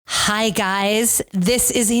Hi, guys.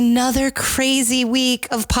 This is another crazy week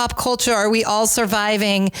of pop culture. Are we all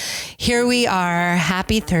surviving? Here we are.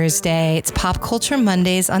 Happy Thursday. It's Pop Culture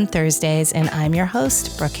Mondays on Thursdays, and I'm your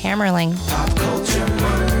host, Brooke Hammerling. Pop Culture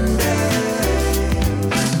Mondays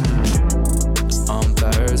on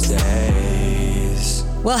Thursdays.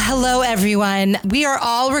 Well, hello, everyone. We are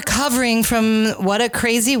all recovering from what a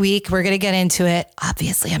crazy week. We're going to get into it.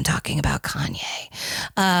 Obviously, I'm talking about Kanye.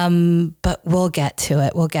 But we'll get to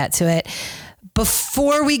it.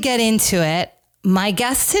 Before we get into it, my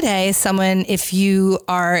guest today is someone, if you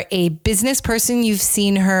are a business person, you've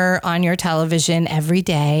seen her on your television every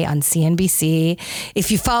day on CNBC.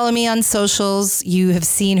 If you follow me on socials, you have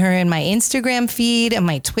seen her in my Instagram feed and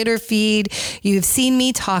my Twitter feed. You have seen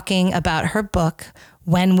me talking about her book,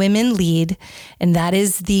 When Women Lead, and that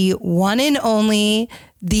is the one and only,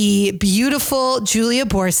 the beautiful Julia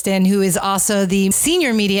Boorstin, who is also the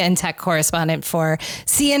senior media and tech correspondent for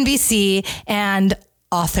CNBC and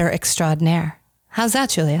author extraordinaire. How's that,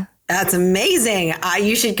 Julia? That's amazing.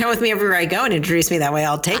 You should come with me everywhere I go and introduce me that way.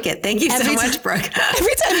 I'll take it. Thank you so much, Brooke.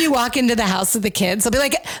 Every time you walk into the house with the kids, I'll be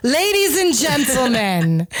like, ladies and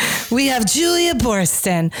gentlemen, we have Julia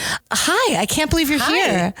Boorstin. Hi, I can't believe you're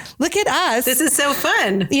here. Look at us. This is so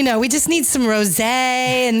fun. You know, we just need some rosé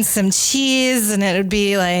and some cheese, and it would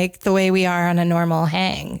be like the way we are on a normal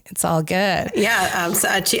hang. It's all good. Yeah, so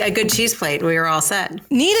a good cheese plate. We were all set.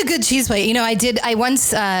 Need a good cheese plate. You know, I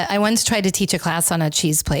once tried to teach a class on a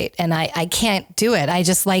cheese plate. And I can't do it. I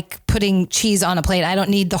just like putting cheese on a plate. I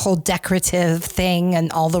don't need the whole decorative thing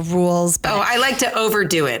and all the rules. But I like to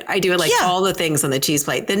overdo it. I do it like all the things on the cheese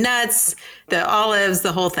plate. The nuts, the olives,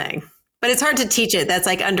 the whole thing. But it's hard to teach it. That's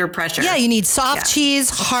like under pressure. Yeah, you need soft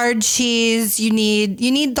cheese, hard cheese. You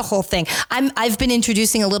need the whole thing. I've been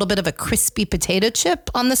introducing a little bit of a crispy potato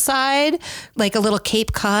chip on the side, like a little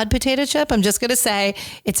Cape Cod potato chip. I'm just going to say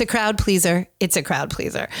it's a crowd pleaser. It's a crowd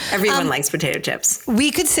pleaser. Everyone likes potato chips.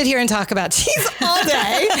 We could sit here and talk about cheese all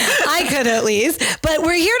day. I could at least. But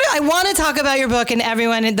we're here I want to talk about your book, and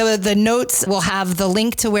everyone, the notes will have the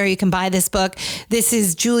link to where you can buy this book. This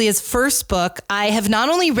is Julia's first book. I have not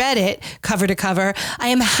only read it cover to cover, I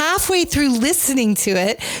am halfway through listening to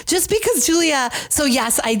it just because Julia, so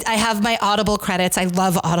yes, I have my Audible credits. I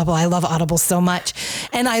love Audible. I love Audible so much.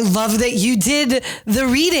 And I love that you did the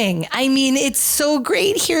reading. I mean, it's so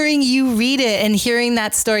great hearing you read it and hearing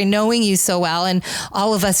that story, knowing you so well. And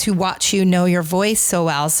all of us who watch you know your voice so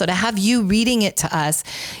well. So to have you reading it to us,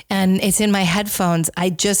 and it's in my headphones, I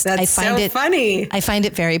find it funny. I find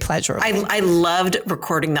it very pleasurable. I loved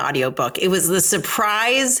recording the audiobook. It was the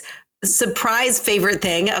surprise favorite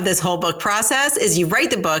thing of this whole book process is you write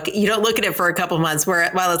the book, you don't look at it for a couple months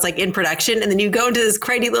while it's like in production, and then you go into this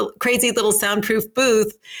crazy little soundproof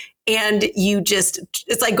booth, and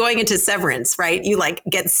it's like going into Severance, right? You like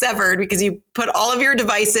get severed because you put all of your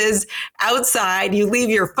devices outside, you leave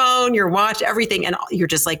your phone, your watch, everything, and you're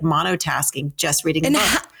just like monotasking, just reading the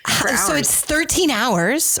book. So it's 13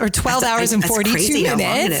 hours or 12 hours and 42 minutes. How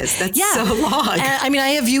long it is. That's so long. I mean, I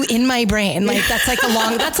have you in my brain. Like that's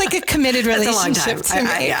like a committed relationship to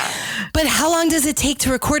me. Yeah. But how long does it take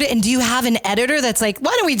to record it? And do you have an editor that's like,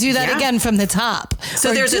 why don't we do that again from the top?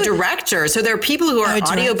 So there's a director. So there are people who are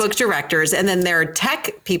audiobook directors, and then there are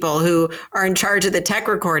tech people who are in charge of the tech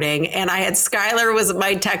recording. And I had Skylar was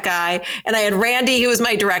my tech guy, and I had Randy who was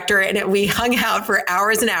my director, and we hung out for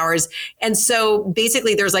hours and hours. And so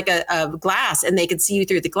basically there's like a glass, and they can see you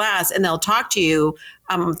through the glass, and they'll talk to you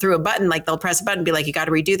through a button. Like they'll press a button and be like, you got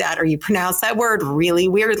to redo that, or you pronounce that word really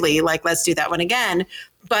weirdly, like let's do that one again.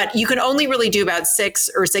 But you can only really do about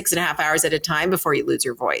 6 or 6.5 hours at a time before you lose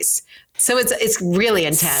your voice. So it's really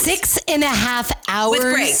intense. 6.5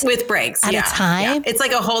 hours with breaks at a time. Yeah. It's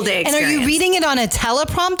like a whole day experience. And are you reading it on a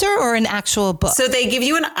teleprompter or an actual book? So they give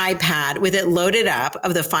you an iPad with it loaded up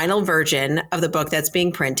of the final version of the book that's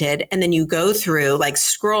being printed. And then you go through like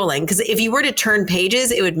scrolling, because if you were to turn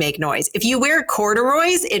pages, it would make noise. If you wear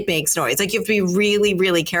corduroys, it makes noise. Like you have to be really,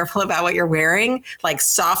 really careful about what you're wearing, like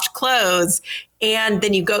soft clothes. And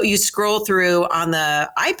then you scroll through on the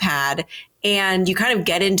iPad, and you kind of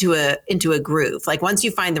get into a groove. Like once you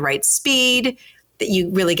find the right speed, that you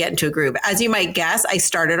really get into a groove. As you might guess, I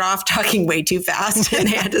started off talking way too fast, and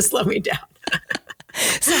they had to slow me down.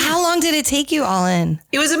 So how long did it take you all in?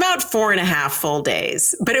 It was about 4.5 full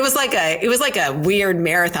days, but it was like a weird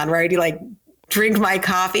marathon where I'd like drink my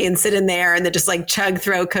coffee and sit in there and then just like chug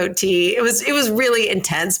throat coat tea. It was really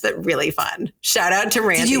intense, but really fun. Shout out to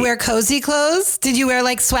Randy. Did you wear cozy clothes? Did you wear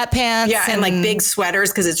like sweatpants? Yeah, and like big sweaters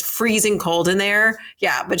because it's freezing cold in there.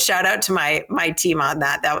 Yeah, but shout out to my team on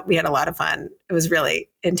that. We had a lot of fun. It was really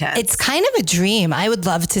intense. It's kind of a dream. I would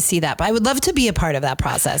love to see that, but I would love to be a part of that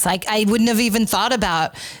process. I wouldn't have even thought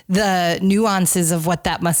about the nuances of what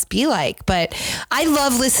that must be like. But I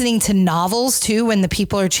love listening to novels too, when the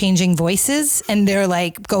people are changing voices and they're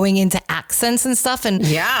like going into accents and stuff. And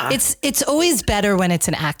it's always better when it's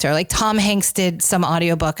an actor. Like Tom Hanks did some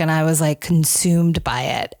audiobook and I was like consumed by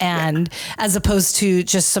it. And as opposed to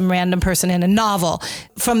just some random person in a novel.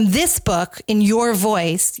 From this book, in your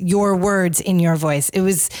voice, your words in your voice,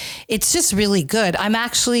 it's just really good. I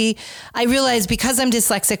realize because I'm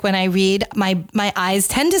dyslexic, when I read, my eyes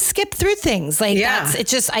tend to skip through things. Like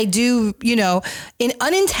I do,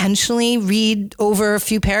 unintentionally read over a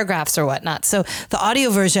few paragraphs or whatnot. So the audio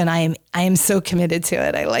version, I am so committed to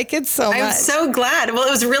it. I like it so much. I'm so glad. Well,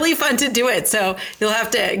 it was really fun to do it. So you'll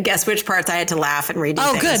have to guess which parts I had to laugh and read.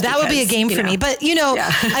 Oh, good. That would be a game for me. But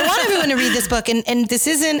I want everyone to read this book. And this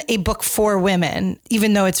isn't a book for women,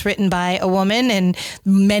 even though it's written by a woman, and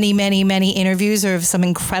many, many, many interviews are of some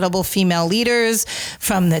incredible female leaders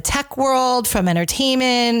from the tech world, from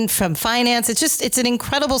entertainment, from finance. It's an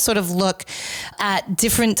incredible sort of look at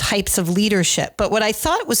different types of leadership. But what I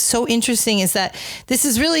thought was so interesting is that this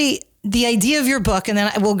is really the idea of your book, and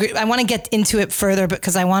then I want to get into it further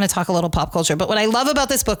because I want to talk a little pop culture. But what I love about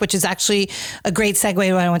this book, which is actually a great segue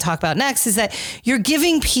to what I want to talk about next, is that you're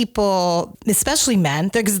giving people, especially men,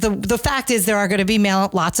 because the fact is there are going to be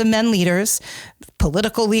lots of men leaders,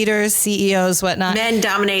 political leaders, CEOs, whatnot. Men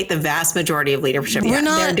dominate the vast majority of leadership.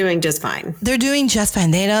 They're doing just fine. They're doing just fine.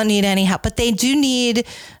 They don't need any help, but they do need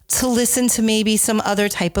to listen to maybe some other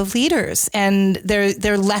type of leaders. And there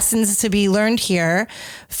are lessons to be learned here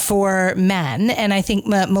for men. And I think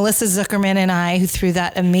Melissa Zuckerman and I, who threw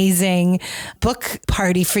that amazing book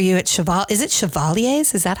party for you at is it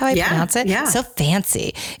Chevalier's? Is that how I pronounce it? Yeah. So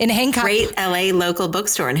fancy. In Hancock. Great LA local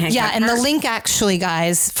bookstore in Hancock. Yeah. And the link actually,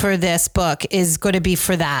 guys, for this book is going to be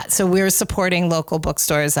for that. So we're supporting local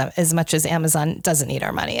bookstores as much as Amazon doesn't need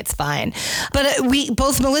our money. It's fine. But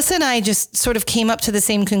both Melissa and I just sort of came up to the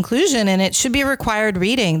same conclusion, and it should be required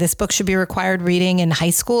reading. This book should be required reading in high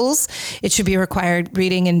schools. It should be required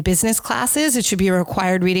reading in business classes. It should be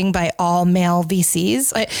required reading by all male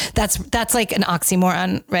VCs. That's like an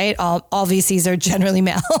oxymoron, right? All VCs are generally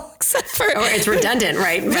male, except for it's redundant,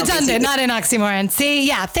 right? Redundant, not an oxymoron. See,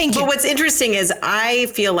 yeah, thank you. But what's interesting is I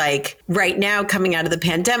feel like right now, coming out of the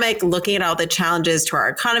pandemic, looking at all the challenges to our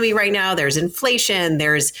economy right now, there's inflation,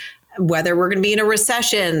 there's whether we're going to be in a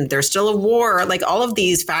recession, there's still a war, like all of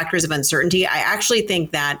these factors of uncertainty. I actually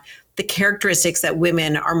think that the characteristics that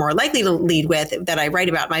women are more likely to lead with that I write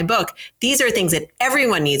about in my book, these are things that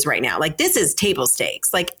everyone needs right now. Like this is table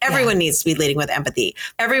stakes. Like everyone needs to be leading with empathy.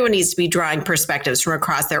 Everyone needs to be drawing perspectives from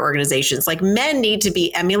across their organizations. Like men need to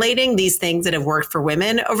be emulating these things that have worked for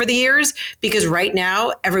women over the years, because right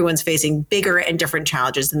now everyone's facing bigger and different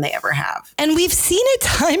challenges than they ever have. And we've seen it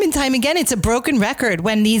time and time again. It's a broken record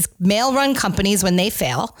when these male-run companies, when they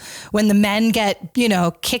fail, when the men get,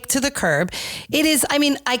 kicked to the curb. It is,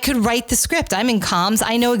 I could write the script. I'm in comms.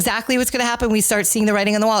 I know exactly what's going to happen. We start seeing the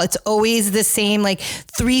writing on the wall. It's always the same, like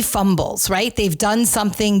 3 fumbles, right? They've done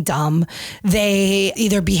something dumb. They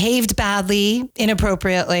either behaved badly,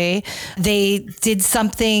 inappropriately. They did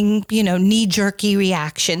something, knee-jerky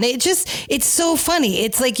reaction. It's so funny.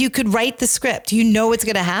 It's like you could write the script. You know what's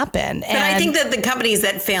going to happen. But I think that the companies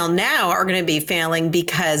that fail now are going to be failing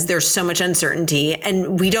because there's so much uncertainty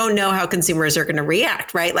and we don't know how consumers are going to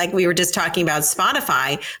react, right? Like we were just talking about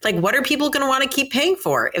Spotify. Like, what are people going to want to keep paying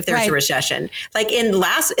for if there's a recession? Like in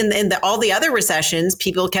all the other recessions,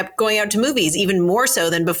 people kept going out to movies even more so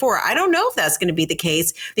than before. I don't know if that's going to be the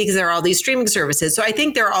case because there are all these streaming services. So I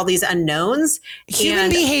think there are all these unknowns. Human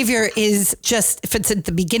behavior is just, if it's at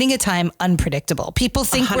the beginning of time, unpredictable. People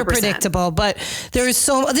think 100%. We're predictable, but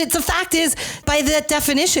the fact is, by that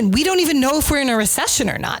definition, we don't even know if we're in a recession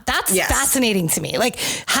or not. That's fascinating to me. Like,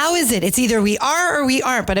 how is it? It's either we are or we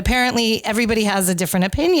aren't, but apparently everybody has a different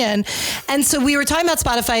opinion. And so we were talking about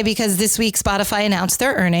Spotify because this week Spotify announced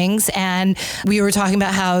their earnings, and we were talking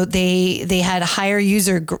about how they had higher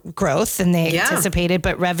user growth than they anticipated,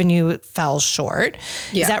 but revenue fell short.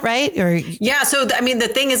 Is that right? So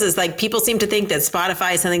the thing is like people seem to think that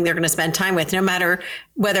Spotify is something they're going to spend time with, no matter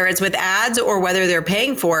whether it's with ads or whether they're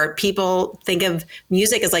paying for it. People think of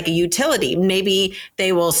music as like a utility. Maybe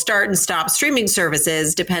they will start and stop streaming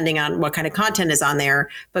services depending on what kind of content is on there.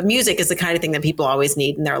 But music is the kind of thing that people always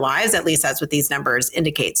need in their lives. At least that's what these numbers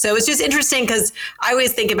indicate. So it's just interesting because I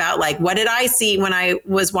always think about like, what did I see when I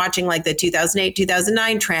was watching like the 2008,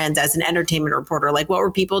 2009 trends as an entertainment reporter? Like, what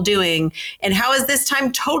were people doing? And how is this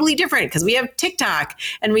time totally different? Because we have TikTok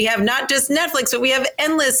and we have not just Netflix, but we have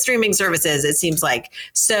endless streaming services, it seems like.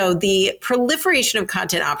 So the proliferation of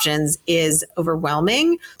content options is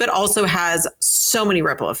overwhelming, but also has so many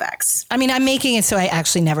ripple effects. I mean, I'm making it so I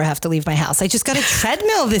actually never have to leave my house. I just got a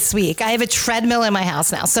treadmill this week. I have a treadmill in my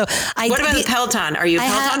house now. So what about the Peloton? Are you a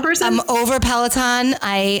Peloton person? I'm over Peloton.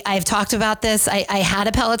 I've talked about this. I had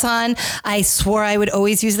a Peloton. I swore I would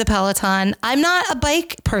always use the Peloton. I'm not a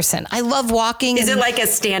bike person. I love walking. Is it like a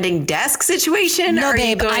standing desk situation? No, Are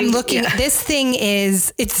you babe, I'm looking. Yeah. This thing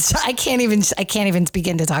is, I can't even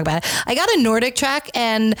begin to talk about it. I got a Nordic Trek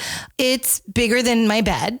and it's bigger than my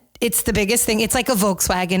bed. It's the biggest thing. It's like a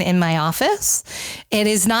Volkswagen in my office. It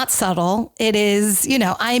is not subtle. It is,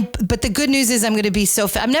 but the good news is I'm going to be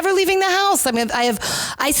I'm never leaving the house. I mean,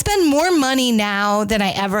 I spend more money now than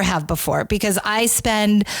I ever have before because I'm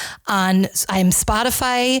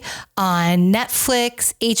Spotify, on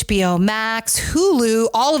Netflix, HBO Max, Hulu,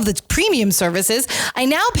 all of the premium services. I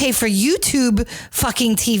now pay for YouTube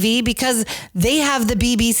fucking TV because they have the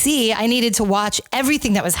BBC. I needed to watch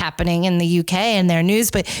everything that was happening in the UK and their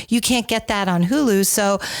news, but you can't get that on Hulu.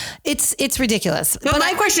 So it's ridiculous. But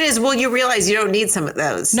my question is, will you realize you don't need some of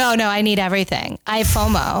those? No, I need everything. I have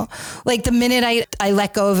FOMO. Like the minute I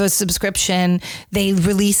let go of a subscription, they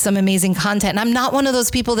release some amazing content. And I'm not one of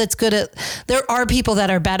those people that's good at, there are people that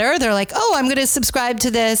are better. They're like, oh, I'm going to subscribe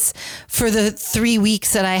to this for the 3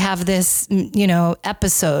 weeks that I have this,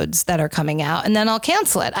 episodes that are coming out and then I'll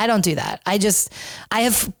cancel it. I don't do that. I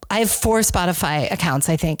have 4 Spotify accounts,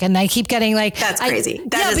 I think. And I keep getting like, that's crazy.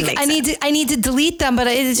 I need to delete them, but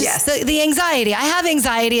it's just the anxiety. I have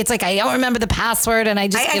anxiety. It's like, I don't remember the password and I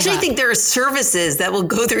actually think there are services that will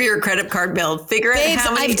go through your credit card bill, figure out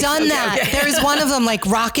how many. I've done that. Okay. There's one of them like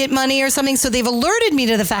Rocket Money or something. So they've alerted me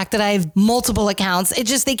to the fact that I have multiple accounts.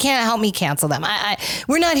 They can't help me cancel them.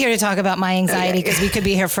 We're not here to talk about my anxiety because we could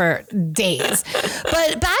be here for days.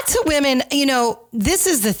 But back to women, this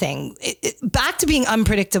is the thing. Back to being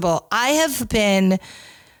unpredictable. I have been,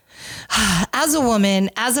 as a woman,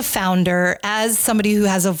 as a founder, as somebody who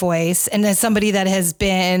has a voice, and as somebody that has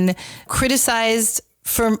been criticized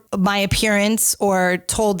for my appearance or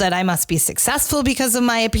told that I must be successful because of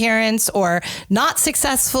my appearance or not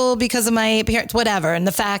successful because of my appearance, whatever. And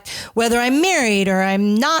the fact whether I'm married or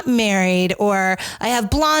I'm not married or I have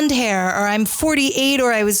blonde hair or I'm 48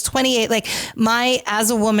 or I was 28, as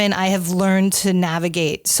a woman, I have learned to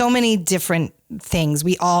navigate so many different things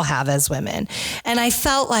we all have as women. And I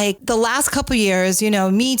felt like the last couple of years,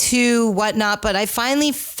 Me Too, whatnot, but I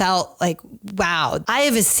finally felt like, wow, I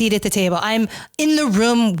have a seat at the table. I'm in the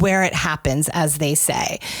room where it happens, as they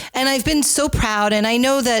say. And I've been so proud. And I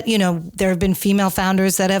know that, there have been female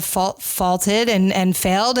founders that have faulted and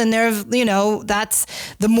failed. And that's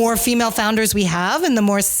the more female founders we have and the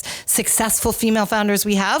more successful female founders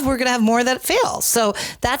we have, we're going to have more that fail. So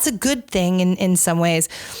that's a good thing in some ways.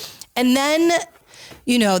 And then,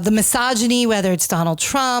 the misogyny, whether it's Donald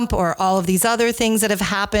Trump or all of these other things that have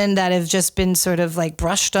happened that have just been sort of like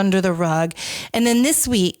brushed under the rug. And then this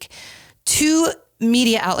week, 2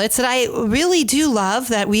 media outlets that I really do love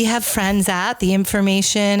that we have friends at, The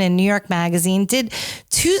Information and New York Magazine, did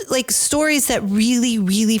 2 stories that really,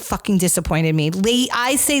 really fucking disappointed me.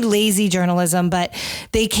 I say lazy journalism, but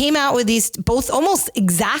they came out with these both almost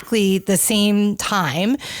exactly the same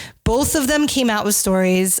time. Both of them came out with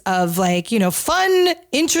stories of fun,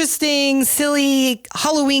 interesting, silly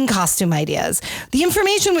Halloween costume ideas. The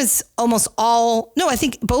Information was I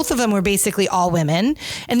think both of them were basically all women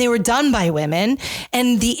and they were done by women.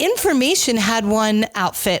 And The Information had one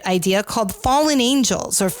outfit idea called Fallen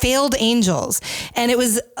Angels or Failed Angels. And it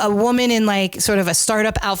was a woman in sort of a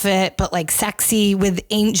startup outfit, but sexy with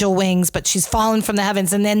angel wings, but she's fallen from the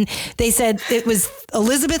heavens. And then they said it was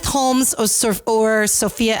Elizabeth Holmes or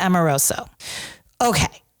Sophia Amoruso.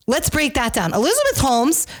 Okay, let's break that down. Elizabeth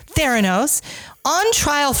Holmes, Theranos, on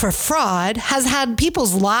trial for fraud, has had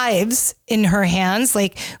people's lives in her hands,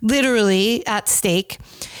 literally at stake.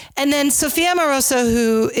 And then Sophia Amoruso,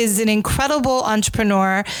 who is an incredible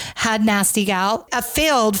entrepreneur, had Nasty Gal, a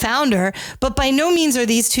failed founder, but by no means are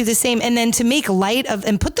these two the same. And then to make light of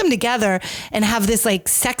and put them together and have this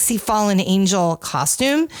sexy fallen angel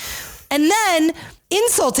costume. And then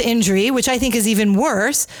insult to injury, which I think is even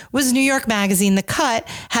worse, was New York Magazine. The Cut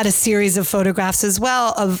had a series of photographs as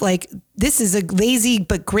well of this is a lazy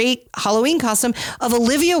but great Halloween costume of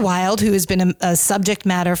Olivia Wilde, who has been a subject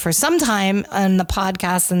matter for some time on the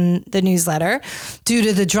podcast and the newsletter due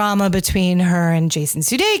to the drama between her and Jason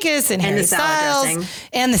Sudeikis and Harry Styles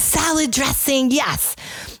and the salad dressing. Yes.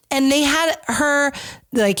 And they had her,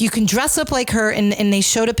 you can dress up like her, and they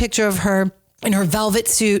showed a picture of her in her velvet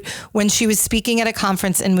suit when she was speaking at a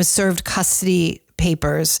conference and was served custody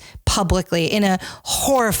papers publicly in a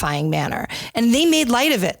horrifying manner. And they made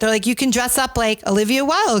light of it. They're like, you can dress up like Olivia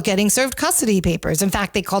Wilde getting served custody papers. In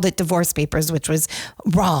fact, they called it divorce papers, which was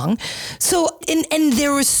wrong. So, and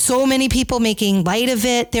there was so many people making light of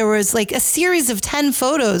it. There was like a series of 10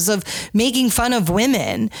 photos of making fun of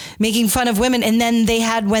women. And then they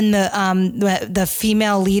had when the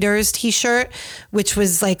female leaders t-shirt, which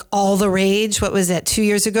was like all the rage. What was it? 2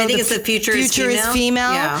 years ago? I think it's the future is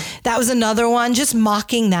female. Yeah. That was another one, just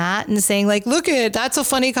mocking that and saying like, look at, that's a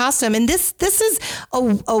funny costume. And this is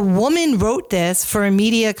a woman wrote this for a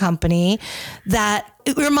media company that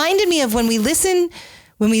it reminded me of when we listen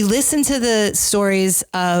to the stories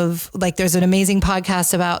of, like, there's an amazing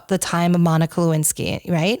podcast about the time of Monica Lewinsky,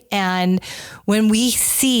 right? And when we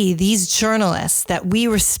see these journalists that we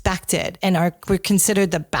respected and were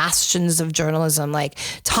considered the bastions of journalism, like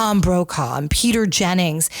Tom Brokaw and Peter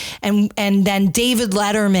Jennings, and then David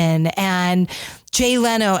Letterman and Jay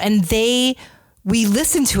Leno, and we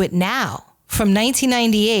listen to it now. From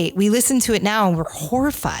 1998, we listen to it now and we're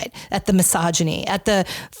horrified at the misogyny, at the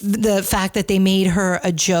fact that they made her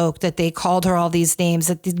a joke, that they called her all these names,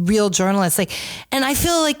 that the real journalists, like, and I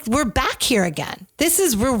feel like we're back here again.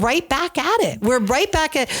 We're right back at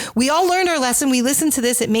it. We all learned our lesson. We listen to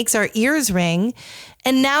this. It makes our ears ring.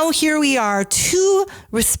 And now here we are, 2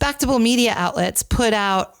 respectable media outlets put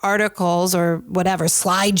out articles or whatever,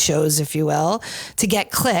 slideshows, if you will, to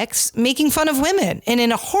get clicks, making fun of women and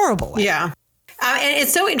in a horrible way. Yeah. And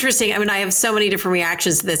it's so interesting. I mean, I have so many different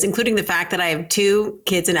reactions to this, including the fact that I have 2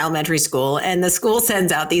 kids in elementary school, and the school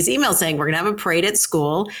sends out these emails saying, we're going to have a parade at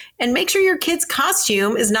school, and make sure your kid's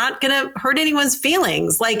costume is not going to hurt anyone's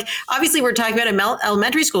feelings. Like, obviously, we're talking about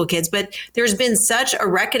elementary school kids, but there's been such a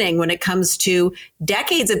reckoning when it comes to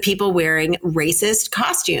decades of people wearing racist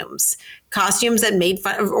costumes that made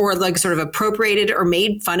fun of, or like sort of appropriated or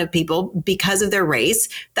made fun of people because of their race.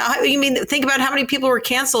 Think about how many people were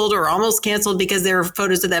canceled or almost canceled because there are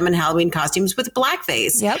photos of them in Halloween costumes with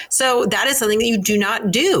blackface. Yep. So that is something that you do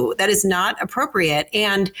not do. That is not appropriate.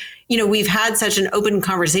 And, we've had such an open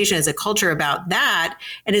conversation as a culture about that.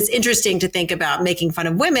 And it's interesting to think about making fun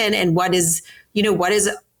of women and what is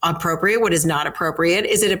appropriate, what is not appropriate.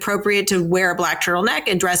 Is it appropriate to wear a black turtleneck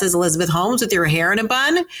and dress as Elizabeth Holmes with your hair in a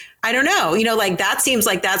bun? I don't know. That seems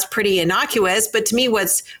like that's pretty innocuous. But to me,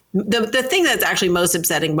 what's the thing that's actually most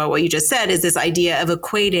upsetting about what you just said is this idea of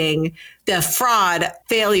equating the fraud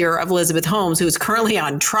failure of Elizabeth Holmes, who is currently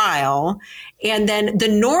on trial, and then the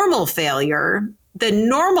normalized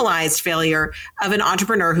failure of an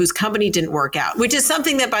entrepreneur whose company didn't work out, which is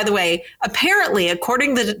something that, by the way, apparently,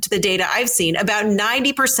 according to the data I've seen, about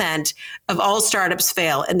 90% of all startups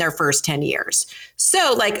fail in their first 10 years.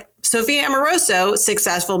 So like Sophia Amoruso,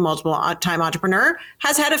 successful multiple-time entrepreneur,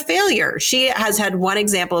 has had a failure. She has had one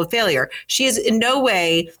example of failure. She is in no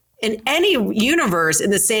way in any universe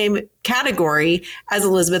in the same category as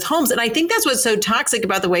Elizabeth Holmes. And I think that's what's so toxic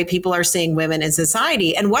about the way people are seeing women in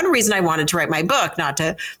society. And one reason I wanted to write my book, not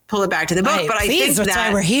to pull it back to the book, but I think that's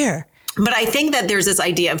why we're here. But I think that there's this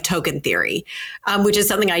idea of token theory, which is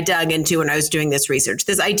something I dug into when I was doing this research.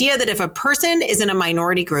 This idea that if a person is in a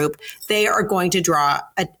minority group, they are going to draw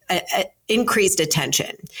increased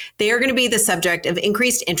attention. They are going to be the subject of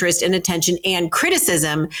increased interest and attention and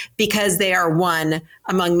criticism because they are one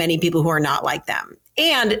among many people who are not like them.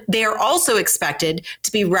 And they are also expected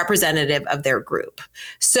to be representative of their group.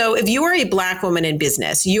 So if you are a Black woman in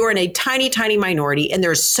business, you are in a tiny, tiny minority, and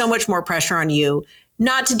there's so much more pressure on you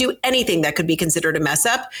not to do anything that could be considered a mess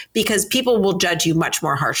up because people will judge you much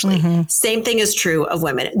more harshly. Mm-hmm. Same thing is true of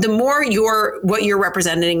women. The more what you're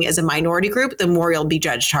representing as a minority group, the more you'll be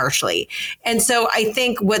judged harshly. And so I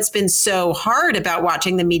think what's been so hard about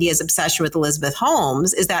watching the media's obsession with Elizabeth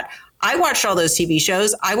Holmes is that I watched all those TV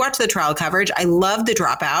shows. I watched the trial coverage. I loved The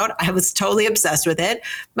Dropout. I was totally obsessed with it.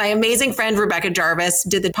 My amazing friend, Rebecca Jarvis,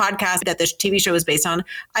 did the podcast that the TV show was based on.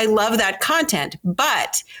 I love that content,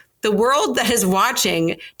 but the world that is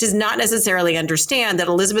watching does not necessarily understand that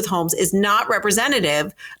Elizabeth Holmes is not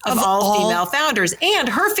representative of all female founders. And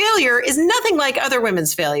her failure is nothing like other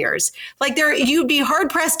women's failures. Like you'd be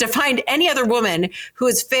hard pressed to find any other woman who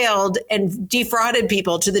has failed and defrauded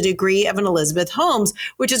people to the degree of an Elizabeth Holmes,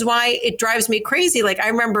 which is why it drives me crazy. Like I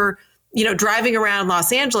remember, driving around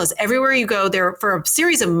Los Angeles, everywhere you go there for a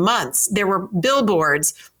series of months, there were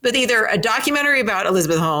billboards with either a documentary about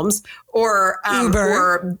Elizabeth Holmes or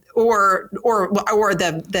Uber. or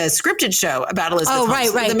the scripted show about Elizabeth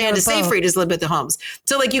Holmes. Right. The Amanda Seyfried is Elizabeth Holmes.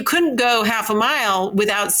 So like you couldn't go half a mile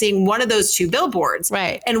without seeing one of those 2 billboards.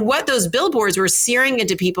 Right. And what those billboards were searing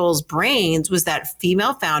into people's brains was that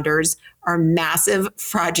female founders are massive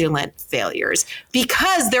fraudulent failures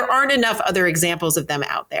because there aren't enough other examples of them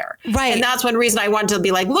out there. Right. And that's one reason I wanted to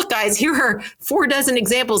be like, look, guys, here are 4 dozen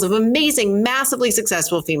examples of amazing, massively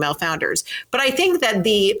successful female founders. But I think that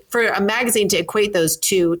for a magazine to equate those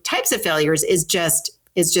two types of failures is just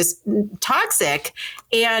toxic.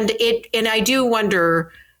 And I do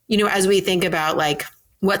wonder, as we think about like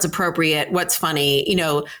what's appropriate, what's funny,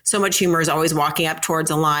 so much humor is always walking up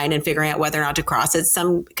towards a line and figuring out whether or not to cross it.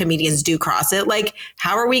 Some comedians do cross it. Like,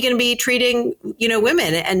 how are we going to be treating,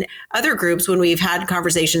 women and other groups when we've had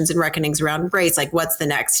conversations and reckonings around race? Like, what's the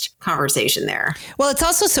next conversation there? Well, it's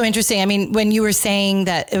also so interesting. I mean, when you were saying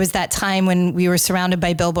that it was that time when we were surrounded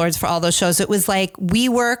by billboards for all those shows, it was like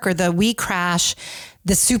WeWork or the We Crash,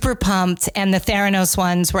 the Super Pumped and the Theranos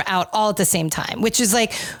ones were out all at the same time, which is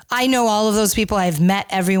like, I know all of those people. I've met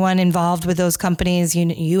everyone involved with those companies.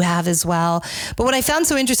 You have as well. But what I found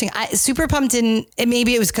so interesting, Super Pumped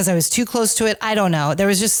maybe it was because I was too close to it. I don't know. There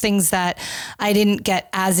was just things that I didn't get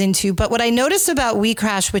as into. But what I noticed about We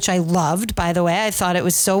Crash, which I loved, by the way, I thought it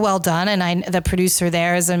was so well done. And the producer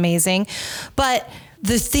there is amazing. But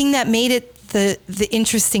the thing that made it the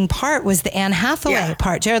interesting part was the Anne Hathaway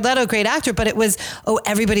part. Jared Leto, great actor, but it was,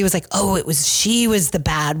 everybody was like, she was the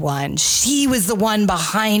bad one. She was the one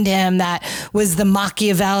behind him that was the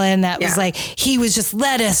Machiavellian that was like, he was just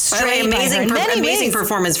led astray. Amazing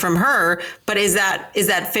performance from her, but is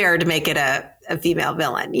that fair to make it a female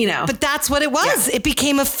villain, But that's what it was. Yeah. It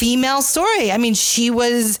became a female story. I mean, she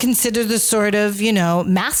was considered the sort of,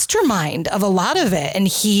 mastermind of a lot of it. And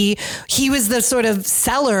he was the sort of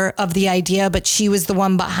seller of the idea, but she was the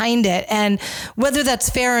one behind it. And whether that's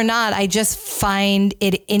fair or not, I just find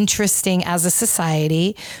it interesting as a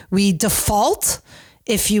society. We default,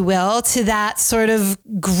 if you will, to that sort of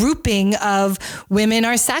grouping of women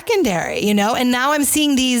are secondary, and now I'm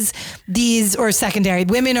seeing these or secondary,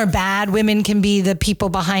 women are bad. Women can be the people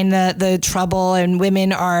behind the trouble, and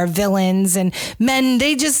women are villains, and men,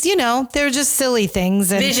 they just, they're just silly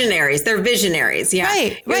things. And visionaries. They're visionaries. Yeah.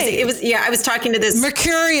 Right. It was I was talking to this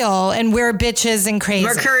mercurial and we're bitches and crazy.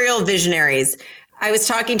 Mercurial visionaries. I was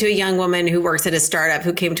talking to a young woman who works at a startup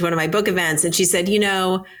who came to one of my book events, and she said,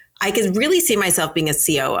 I could really see myself being a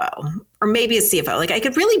COO or maybe a CFO. Like, I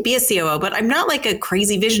could really be a COO, but I'm not like a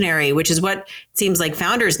crazy visionary, which is what it seems like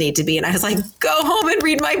founders need to be. And I was like, go home and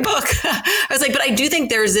read my book. I was like, but I do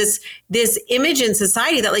think there's this image in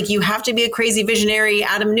society that like, you have to be a crazy visionary,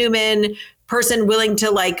 Adam Newman person willing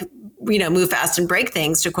to like, move fast and break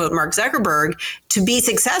things, to quote Mark Zuckerberg, to be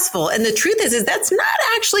successful. And the truth is that's not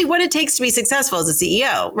actually what it takes to be successful as a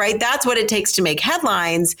CEO, right? That's what it takes to make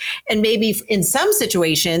headlines. And maybe in some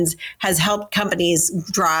situations has helped companies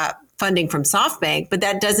draw funding from SoftBank, but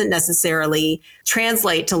that doesn't necessarily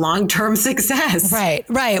translate to long-term success. Right.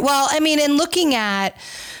 Well, I mean, in looking at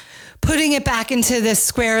putting it back into this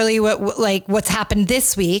squarely, what's happened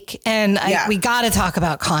this week. And we got to talk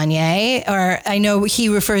about Kanye, or I know he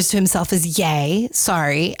refers to himself as Ye.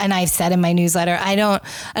 Sorry. And I've said in my newsletter, I don't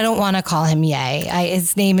want to call him Ye.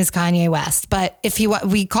 His name is Kanye West, but if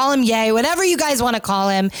we call him Ye, whatever you guys want to call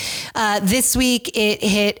him. This week it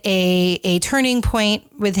hit a turning point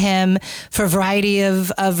with him for a variety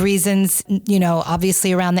of reasons,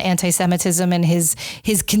 obviously around the anti-Semitism and his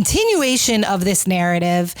continuation of this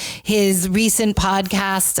narrative. His recent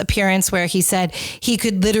podcast appearance where he said he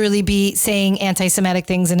could literally be saying anti-Semitic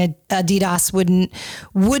things and Adidas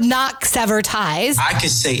would not sever ties. I could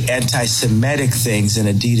say anti-Semitic things and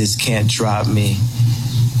Adidas can't drop me.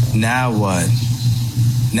 Now what?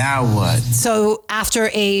 So after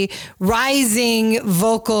a rising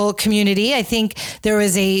vocal community, I think there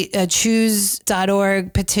was a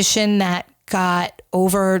choose.org petition that got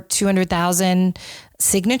over 200,000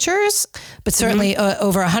 signatures, but certainly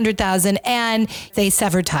over 100,000, and they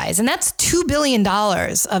severed ties. And that's $2 billion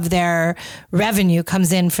of their revenue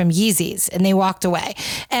comes in from Yeezys, and they walked away.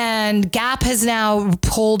 And Gap has now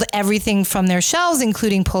pulled everything from their shelves,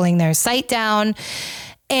 including pulling their site down.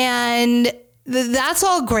 And that's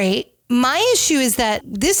all great. My issue is that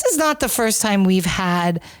this is not the first time we've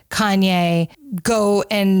had Kanye go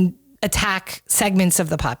and attack segments of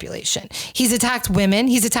the population. He's attacked women.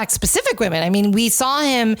 He's attacked specific women. I mean, we saw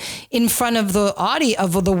him in front of the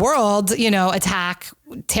world, attack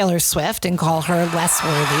Taylor Swift and call her less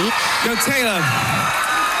worthy. Yo, Taylor,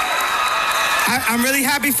 I'm really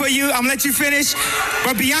happy for you. I'm gonna let you finish.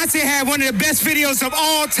 But Beyonce had one of the best videos of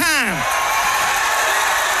all time.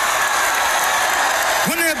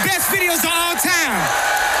 One of the best videos of all time.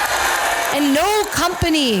 And no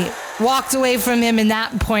company walked away from him in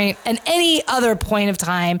that point and any other point of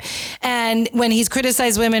time. And when he's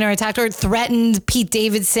criticized women or attacked or threatened Pete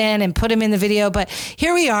Davidson and put him in the video, but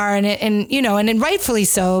here we are, and rightfully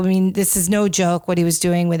so. I mean, this is no joke what he was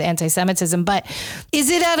doing with anti-Semitism, but is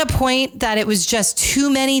it at a point that it was just too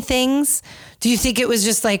many things? Do you think it was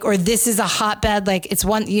just like, or this is a hotbed, like it's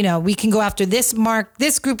one, we can go after this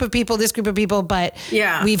group of people, but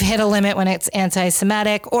we've hit a limit when it's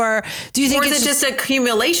anti-Semitic? Or do you think it's just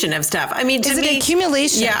accumulation of stuff? I mean, is it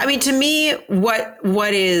accumulation? Yeah. I mean, to me,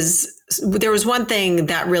 there was one thing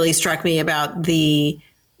that really struck me about the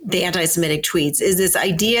anti-Semitic tweets is this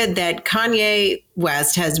idea that Kanye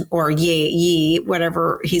West has, or Ye,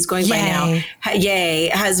 whatever he's going by now, Ye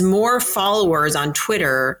has more followers on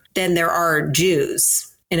Twitter than there are Jews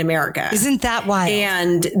in America. Isn't that wild?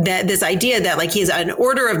 And that this idea that like he's an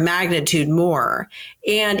order of magnitude more.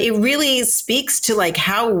 And it really speaks to like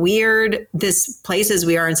how weird this place is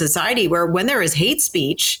we are in society, where when there is hate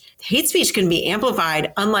speech can be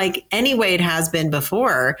amplified unlike any way it has been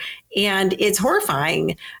before. And it's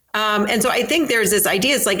horrifying. And so I think there's this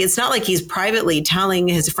idea. It's like, it's not like he's privately telling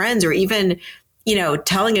his friends or even,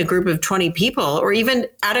 telling a group of 20 people, or even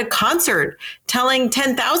at a concert, telling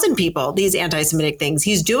 10,000 people these anti-Semitic things.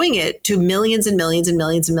 He's doing it to millions and millions and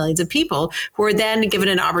millions and millions of people who are then given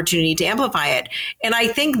an opportunity to amplify it. And I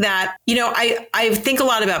think that, I think a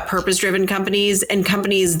lot about purpose-driven companies and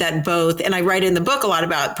companies that both, and I write in the book a lot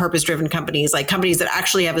about purpose-driven companies, like companies that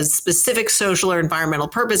actually have a specific social or environmental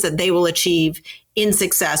purpose that they will achieve in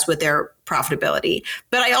success with their profitability.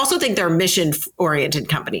 But I also think they're mission-oriented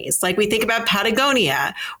companies. Like we think about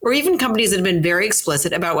Patagonia, or even companies that have been very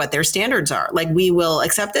explicit about what their standards are. Like, we will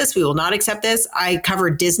accept this, we will not accept this. I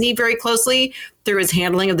covered Disney very closely through his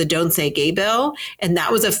handling of the Don't Say Gay bill. And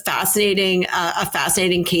that was a fascinating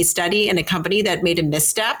case study in a company that made a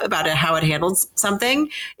misstep about how it handled something.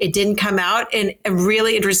 It didn't come out, and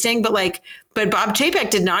really interesting, but Bob Chapek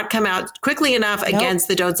did not come out quickly enough against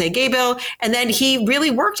the Don't Say Gay bill. And then he really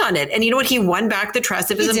worked on it. And you know what? He won back the trust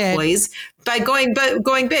of his employees by going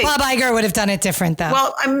big. Bob Iger would have done it different, though.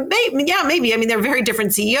 Well, maybe. I mean, they're very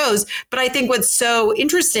different CEOs. But I think what's so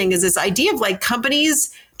interesting is this idea of like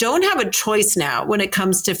companies don't have a choice now when it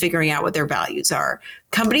comes to figuring out what their values are.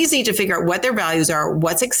 Companies need to figure out what their values are,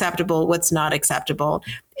 what's acceptable, what's not acceptable.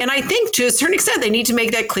 And I think to a certain extent, they need to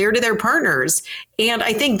make that clear to their partners. And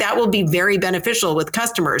I think that will be very beneficial with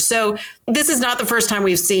customers. So this is not the first time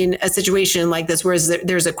we've seen a situation like this, where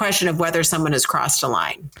there's a question of whether someone has crossed a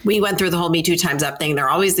line. We went through the whole Me Too Time's Up thing. There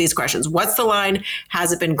are always these questions. What's the line?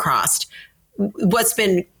 Has it been crossed? What's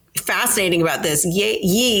been fascinating about this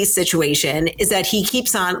Ye situation is that he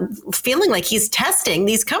keeps on feeling like he's testing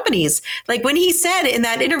these companies. Like when he said in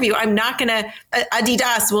that interview,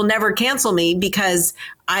 Adidas will never cancel me because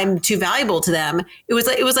I'm too valuable to them. It was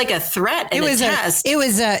like a threat and a test. It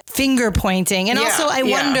was a finger pointing. And also I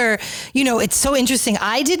wonder, it's so interesting.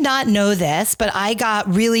 I did not know this, but I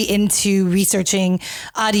got really into researching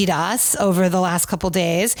Adidas over the last couple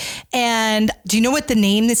days. And do you know what the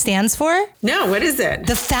name stands for? No, what is it?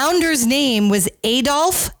 The founder's name was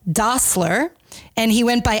Adolf Dassler, and he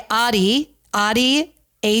went by Adi,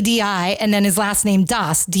 ADI, and then his last name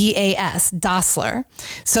Das, DAS, Dassler.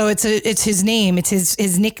 So it's his name, it's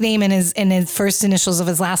his nickname and his first initials of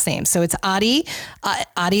his last name. So it's Adi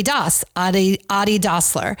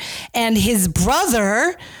Dassler. And his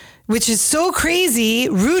brother, which is so crazy,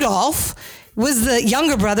 Rudolph, was the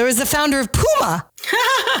younger brother, is the founder of Puma.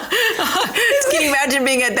 Can you imagine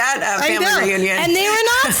being at that family reunion? And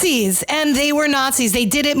they were Nazis. They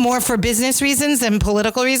did it more for business reasons than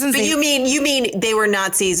political reasons. But you mean they were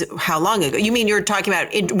Nazis how long ago? You mean you're talking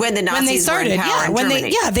about when the Nazis were in power in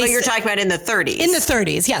Germany? But you're talking about in the 30s. In the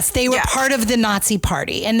 30s, yes. They were part of the Nazi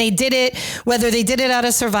party. And they did it, whether they did it out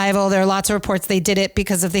of survival, there are lots of reports they did it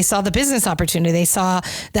because they saw the business opportunity. They saw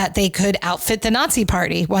that they could outfit the Nazi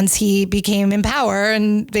party once he became in power,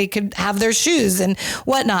 and they could have their shoes and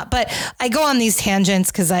whatnot. But I go on these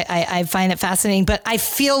tangents because I find it fascinating. But I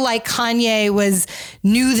feel like Kanye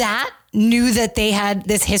knew that they had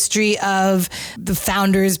this history of the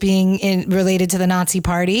founders being related to the Nazi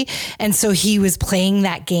party. And so he was playing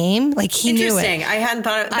that game. Like he knew it. Interesting. I hadn't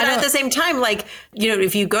thought of it. But at the same time,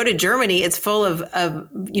 if you go to Germany, it's full of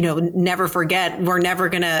never forget, we're never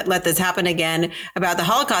going to let this happen again, about the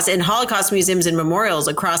Holocaust, and Holocaust museums and memorials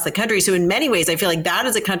across the country. So in many ways, I feel like that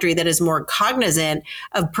is a country that is more cognizant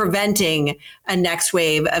of preventing a next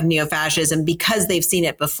wave of neo-fascism because they've seen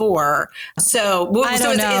it before. So, I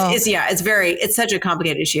don't know. Yeah, it's such a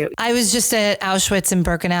complicated issue. I was just at Auschwitz in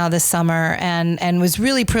Birkenau this summer and was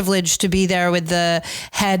really privileged to be there with the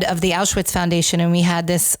head of the Auschwitz Foundation. And we had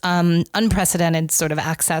this unprecedented sort of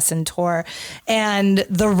access and tour, and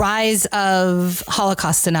the rise of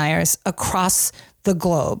Holocaust deniers across the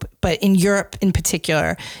globe, but in Europe in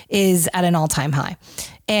particular, is at an all-time high.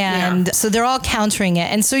 And so they're all countering it.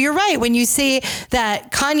 And so you're right when you say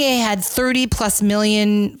that Kanye had 30 plus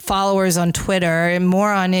million followers on Twitter and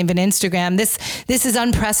more on even Instagram. This is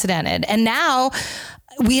unprecedented. And now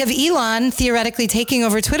we have Elon theoretically taking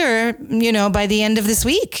over Twitter, by the end of this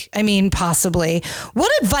week. I mean, possibly.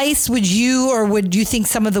 What advice would you think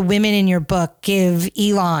some of the women in your book give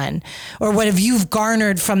Elon? Or what have you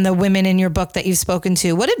garnered from the women in your book that you've spoken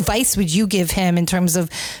to? What advice would you give him in terms of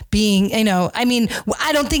being,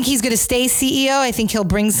 I don't think he's going to stay CEO. I think he'll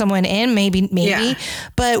bring someone in, maybe. Yeah.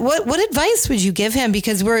 But what advice would you give him?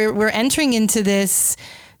 Because we're entering into this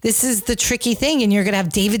is the tricky thing. And you're going to have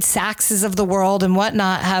David Saxes of the world and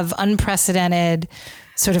whatnot have unprecedented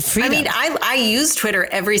sort of freedom. I mean, I use Twitter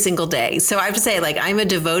every single day. So I have to say, I'm a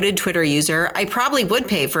devoted Twitter user. I probably would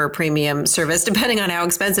pay for a premium service depending on how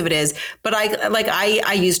expensive it is. But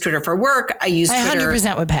I use Twitter for work. I use Twitter. I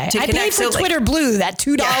 100% would pay. I pay for Twitter Blue, that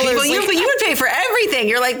 $2. Yeah, well, you would pay for everything.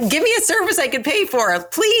 You're like, give me a service I could pay for.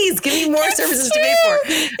 Please give me more services to pay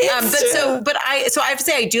for. But I have to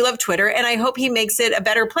say, I do love Twitter, and I hope he makes it a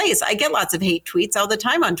better place. I get lots of hate tweets all the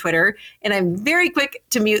time on Twitter, and I'm very quick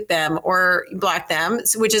to mute them or block them,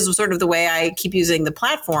 which is sort of the way I keep using the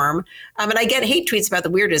platform. And I get hate tweets about the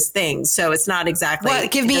weirdest things. So it's not exactly. Well,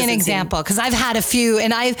 give me an example, because I've had a few,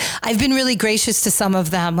 and I've been really gracious to some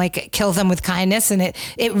of them, like kill them with kindness, and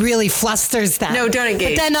it really flusters them. No, don't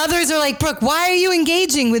engage. But then others are like, Brooke, why are you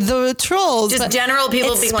engaging with the trolls? Just general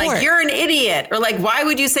people being like, you're an idiot, or like, why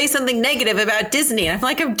would you say something negative about Disney? And I'm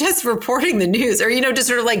like, I'm just reporting the news, or just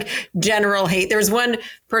sort of like general hate. There's one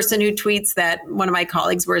person who tweets that one of my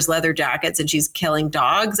colleagues wears leather jackets and she's killing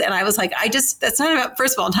dogs. And I was like, that's not about,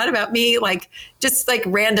 first of all, not about me, just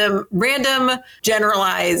random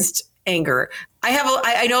generalized anger.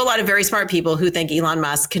 I know a lot of very smart people who think Elon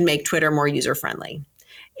Musk can make Twitter more user-friendly.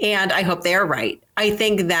 And I hope they are right. I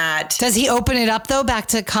think that does he open it up though back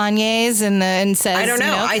to Kanye's and says I don't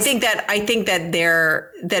know. I think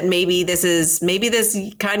that maybe this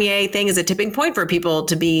Kanye thing is a tipping point for people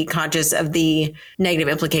to be conscious of the negative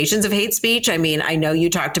implications of hate speech. I mean, I know you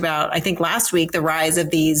talked about, I think last week, the rise of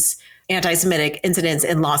these anti-Semitic incidents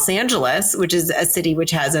in Los Angeles, which is a city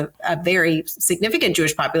which has a very significant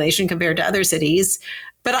Jewish population compared to other cities.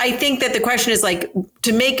 But I think that the question is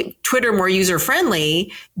to make Twitter more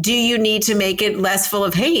user-friendly, do you need to make it less full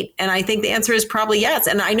of hate? And I think the answer is probably yes.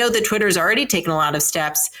 And I know that Twitter's already taken a lot of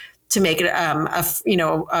steps to make it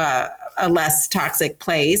a less toxic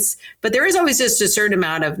place. But there is always just a certain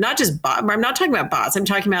amount of not just bots. I'm not talking about bots. I'm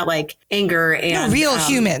talking about anger and real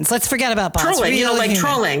humans. Let's forget about bots. Trolling,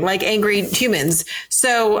 trolling, angry humans.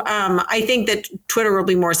 So I think that Twitter will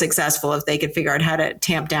be more successful if they could figure out how to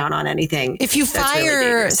tamp down on anything. If you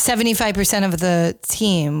fire 75% of the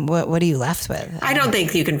team, what are you left with? I don't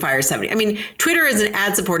think you can fire 70. I mean, Twitter is an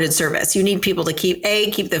ad-supported service. You need people to keep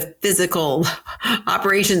the physical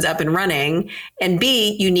operations up and running, and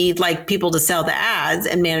B, you need people to sell the ads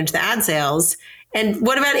and manage the ad sales. And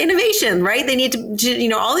what about innovation, right? They need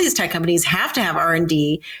to all these tech companies have to have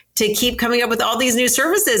R&D to keep coming up with all these new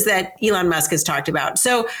services that Elon Musk has talked about.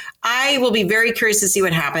 So I will be very curious to see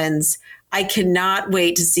what happens. I cannot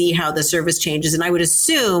wait to see how the service changes. And I would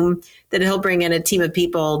assume that he'll bring in a team of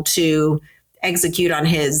people to execute on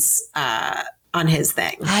his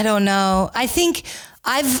thing. I don't know. I think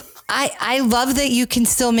I love that you can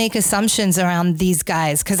still make assumptions around these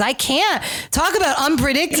guys, because I can't talk about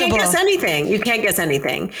unpredictable. You can't guess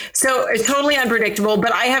anything. So it's totally unpredictable.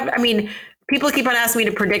 But people keep on asking me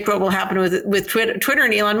to predict what will happen with Twitter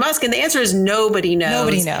and Elon Musk. And the answer is nobody knows.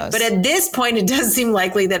 Nobody knows. But at this point, it does seem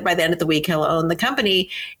likely that by the end of the week, he'll own the company.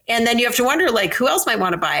 And then you have to wonder, who else might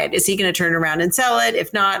want to buy it? Is he going to turn around and sell it?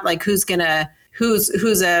 If not,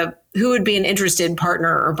 who would be an interested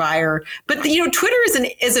partner or buyer? But Twitter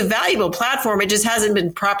is a valuable platform. It just hasn't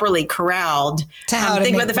been properly corralled.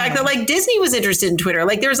 Think about the fact that Disney was interested in Twitter.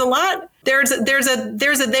 There's a lot. There's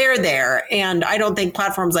a there, and I don't think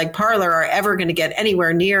platforms like Parler are ever going to get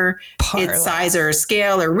anywhere near its size or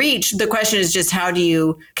scale or reach. The question is just how do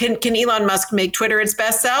you can Elon Musk make Twitter its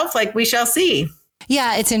best self? We shall see.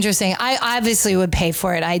 Yeah, it's interesting. I obviously would pay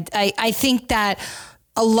for it. I think that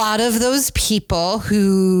a lot of those people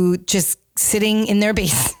who just sitting in their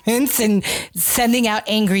basements and sending out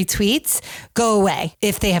angry tweets go away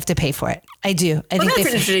if they have to pay for it. I do. I think that's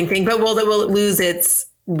an interesting thing. But will it lose its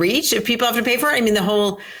reach if people have to pay for it? I mean, the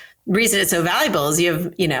whole reason it's so valuable is you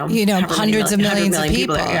have, hundreds of millions of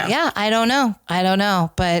people. there, yeah, I don't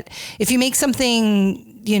know. But if you make something,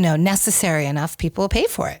 necessary enough, people will pay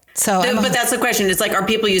for it. So, but that's the question. It's like,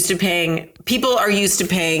 people are used to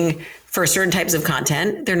paying for certain types of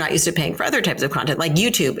content. They're not used to paying for other types of content. Like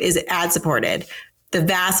YouTube is ad supported. The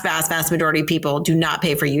vast, vast, vast majority of people do not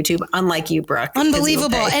pay for YouTube, unlike you, Brooke.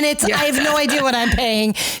 Unbelievable. And I have no idea what I'm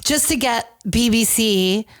paying just to get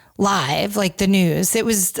BBC Live, like the news. It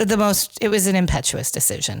was an impetuous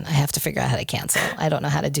decision. I have to figure out how to cancel. I don't know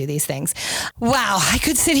how to do these things. Wow. I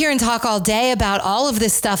could sit here and talk all day about all of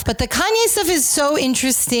this stuff, but the Kanye stuff is so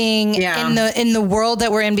interesting in the world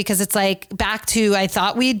that we're in, because it's like back to, I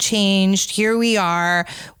thought we'd changed. Here we are.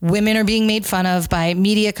 Women are being made fun of by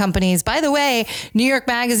media companies. By the way, New York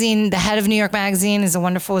Magazine, the head of New York Magazine is a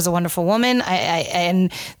wonderful woman.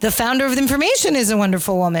 And the founder of The Information is a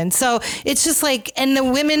wonderful woman. So it's just like, and the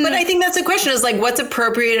women. But I think that's the question, is like, what's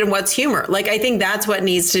appropriate and what's humor? Like, I think that's what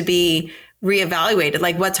needs to be reevaluated.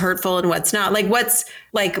 Like, what's hurtful and what's not. Like,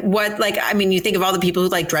 you think of all the people who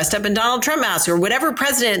like dressed up in Donald Trump masks or whatever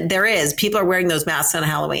president there is, people are wearing those masks on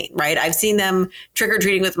Halloween, right? I've seen them trick or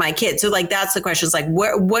treating with my kids. So like, that's the question, is like,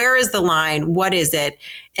 where is the line? What is it?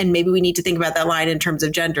 And maybe we need to think about that line in terms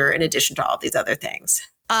of gender in addition to all these other things.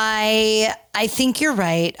 I think you're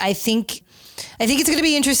right. I think it's going to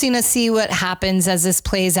be interesting to see what happens as this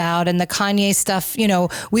plays out. And the Kanye stuff,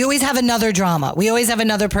 we always have another drama. We always have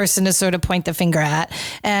another person to sort of point the finger at.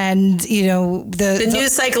 And, the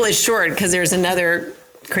news cycle is short because there's another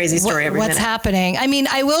crazy story every minute. What's happening? I mean,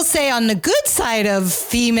 I will say on the good side of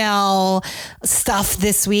female stuff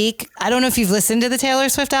this week, I don't know if you've listened to the Taylor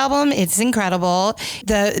Swift album. It's incredible.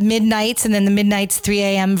 The Midnights and then the Midnights 3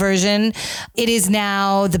 a.m. version. It is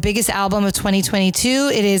now the biggest album of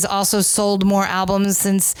 2022. It has also sold more albums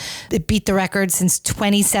since it beat the record since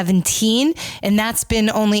 2017. And that's been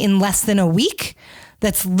only in less than a week.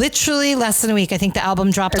 That's literally less than a week. I think the album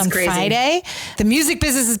dropped on Friday. The music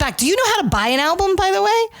business is back. Do you know how to buy an album, by the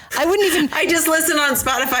way? I wouldn't even... I just listen on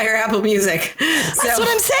Spotify or Apple Music. That's what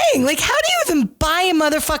I'm saying. Like, how do you even buy a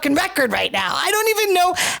motherfucking record right now? I don't even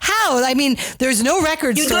know how. I mean, there's no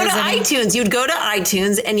record stores. You'd go to iTunes. You'd go to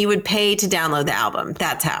iTunes and you would pay to download the album.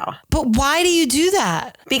 That's how. But why do you do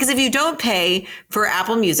that? Because if you don't pay for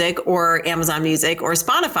Apple Music or Amazon Music or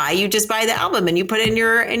Spotify, you just buy the album and you put it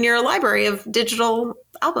in your library of digital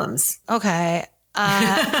albums. Okay.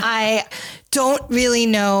 I don't really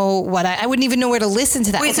know what I wouldn't even know where to listen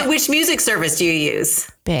to that. Wait, so which music service do you use?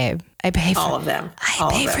 Babe, I pay for all of them. I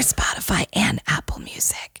pay for Spotify and Apple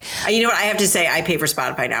Music. You know what? I have to say, I pay for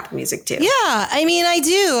Spotify and Apple Music too. Yeah, I mean, I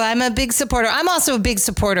do. I'm a big supporter. I'm also a big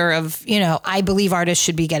supporter of, I believe artists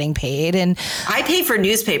should be getting paid. And I pay for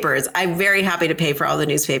newspapers. I'm very happy to pay for all the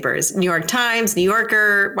newspapers. New York Times, New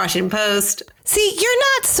Yorker, Washington Post. See, you're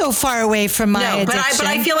not so far away from my addiction. But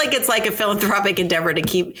I feel like it's like a philanthropic endeavor to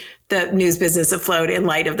keep the news business afloat in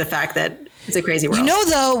light of the fact that it's a crazy world.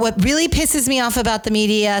 Though, what really pisses me off about the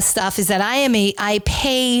media stuff is that I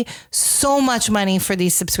pay so much money for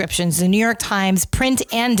these subscriptions, the New York Times, print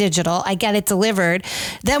and digital. I get it delivered.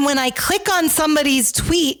 Then when I click on somebody's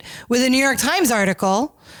tweet with a New York Times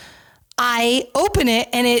article, I open it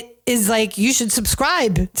and it is like, you should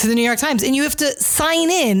subscribe to the New York Times, and you have to sign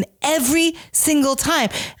in every single time.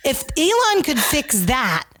 If Elon could fix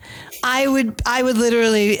that, I would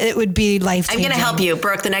literally, it would be life-changing. I'm going to help you,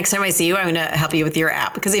 Brooke. The next time I see you, I'm going to help you with your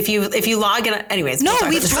app. Because if you log in, anyways. No,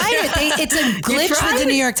 we've tried it. It's a glitch with the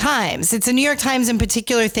New York Times. It's a New York Times in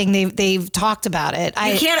particular thing. They've talked about it.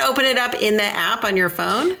 You can't open it up in the app on your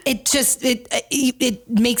phone? It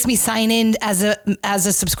makes me sign in as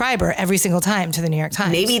a subscriber every single time to the New York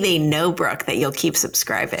Times. Maybe they know, Brooke, that you'll keep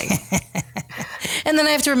subscribing. And then I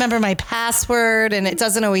have to remember my password, and it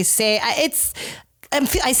doesn't always say.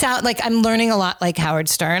 I sound like I'm learning a lot like Howard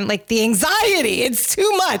Stern, like the anxiety. It's too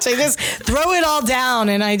much. I just throw it all down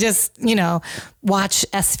and I just, watch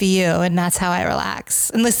SVU, and that's how I relax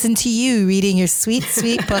and listen to you reading your sweet,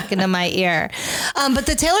 sweet book into my ear. But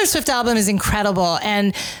the Taylor Swift album is incredible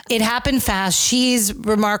and it happened fast. She's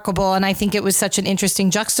remarkable. And I think it was such an interesting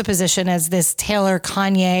juxtaposition as this Taylor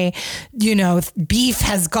Kanye, beef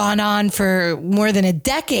has gone on for more than a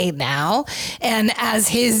decade now. And as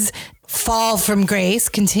his fall from grace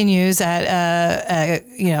continues at a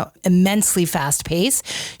immensely fast pace,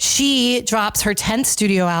 she drops her 10th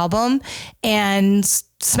studio album and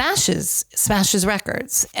smashes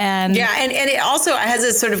records. And and it also has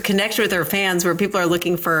this sort of connection with her fans where people are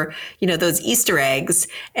looking for, those Easter eggs.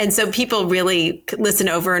 And so people really listen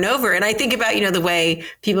over and over. And I think about, the way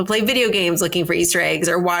people play video games looking for Easter eggs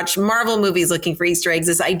or watch Marvel movies looking for Easter eggs,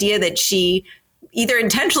 this idea that she either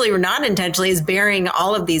intentionally or not intentionally is bearing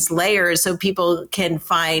all of these layers so people can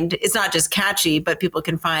find, it's not just catchy, but people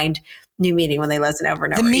can find new meaning when they listen over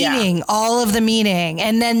and over. The meaning, all of the meaning.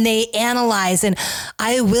 And then they analyze. And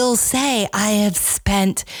I will say, I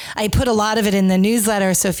put a lot of it in the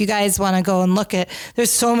newsletter. So if you guys want to go and look at,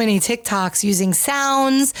 there's so many TikToks using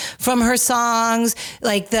sounds from her songs,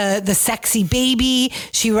 like the sexy baby.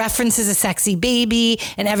 She references a sexy baby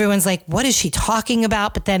and everyone's like, what is she talking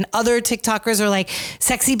about? But then other TikTokers are like,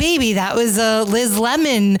 sexy baby, that was a Liz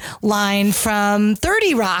Lemon line from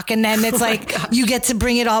 30 Rock. And then it's you get to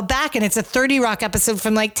bring it all back. And it's a 30 Rock episode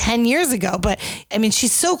from like 10 years ago. But I mean,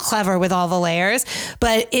 she's so clever with all the layers,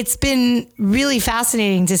 but it's been really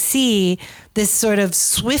fascinating to see this sort of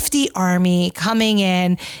Swiftie army coming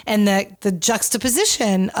in and the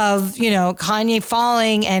juxtaposition of, Kanye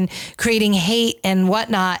falling and creating hate and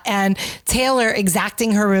whatnot, and Taylor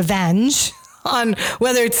exacting her revenge on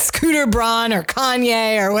whether it's Scooter Braun or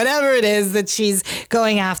Kanye or whatever it is that she's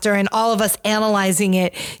going after, and all of us analyzing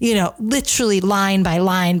it, literally line by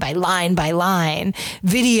line by line by line,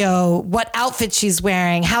 video, what outfit she's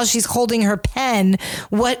wearing, how she's holding her pen,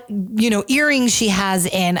 what, earrings she has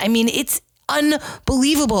in. I mean, it's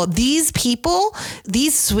unbelievable. These people,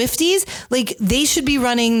 these Swifties, like they should be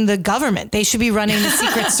running the government. They should be running the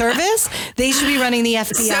Secret Service. They should be running the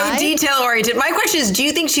FBI. So detail oriented. My question is, do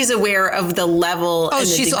you think she's aware of the level and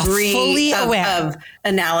the degree fully of aware.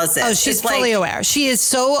 Analysis? Oh, she's fully aware. She is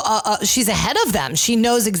so, she's ahead of them. She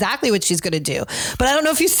knows exactly what she's going to do. But I don't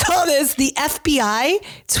know if you saw this. The FBI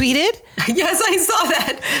tweeted. Yes, I saw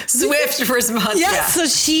that. Swift response. Yeah. So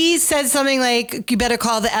she said something like, you better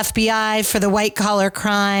call the FBI for the white collar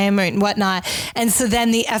crime and whatnot. And so then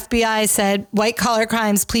the FBI said, white collar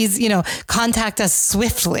crimes, please, contact us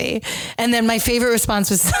swiftly. And then my favorite response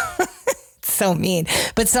was so mean,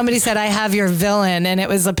 but somebody said, I have your villain. And it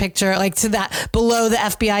was a picture like to that below the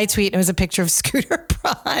FBI tweet. And it was a picture of Scooter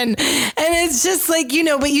Braun. And it's just like,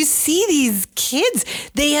 but you see these kids,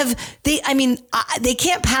 they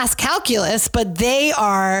can't pass calculus, but they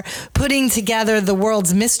are putting together the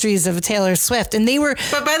world's mysteries of Taylor Swift. And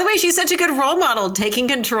but by the way, she's such a good role model, taking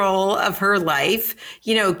control of her life,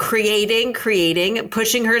 creating,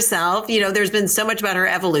 pushing herself. There's been so much about her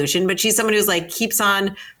evolution, but she's someone who's keeps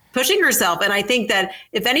on pushing herself. And I think that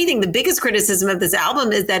if anything, the biggest criticism of this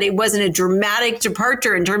album is that it wasn't a dramatic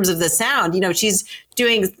departure in terms of the sound. She's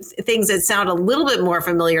doing things that sound a little bit more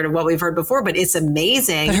familiar to what we've heard before, but it's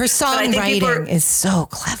amazing. But her songwriting is so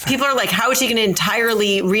clever. People are like, how is she going to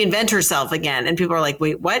entirely reinvent herself again? And people are like,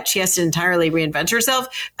 wait, what? She has to entirely reinvent herself?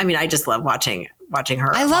 I mean, I just love watching her.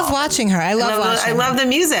 I love watching her. I love the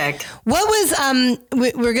music. What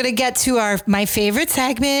was we're going to get to my favorite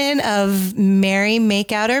segment of Marry,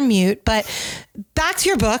 Make Out or Mute, but back to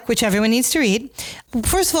your book, which everyone needs to read.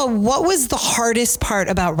 First of all, what was the hardest part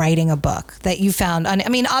about writing a book that you found? I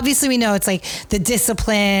mean, obviously we know it's like the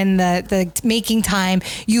discipline, the making time.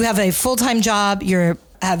 You have a full-time job. You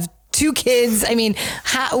have 2 kids. I mean,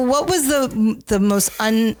 what was the most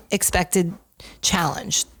unexpected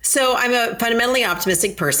challenge? So I'm a fundamentally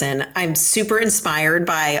optimistic person. I'm super inspired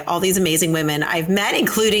by all these amazing women I've met,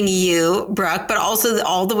 including you, Brooke, but also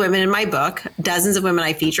all the women in my book, dozens of women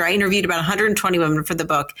I feature. I interviewed about 120 women for the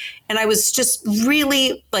book. And I was just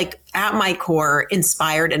really at my core,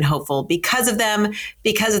 inspired and hopeful because of them,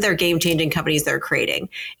 because of their game-changing companies they're creating.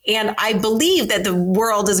 And I believe that the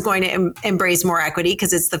world is going to embrace more equity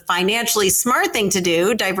because it's the financially smart thing to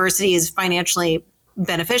do. Diversity is financially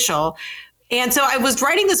beneficial. And so I was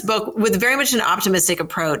writing this book with very much an optimistic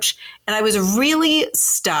approach. And I was really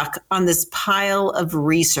stuck on this pile of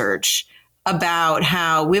research about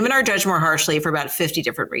how women are judged more harshly for about 50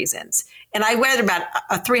 different reasons. And I read about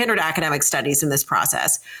 300 academic studies in this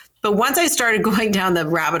process. But once I started going down the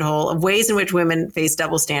rabbit hole of ways in which women face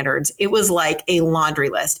double standards, it was like a laundry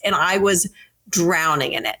list. And I was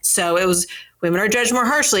drowning in it. So it was women are judged more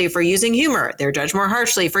harshly for using humor. They're judged more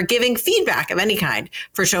harshly for giving feedback of any kind,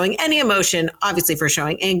 for showing any emotion, obviously for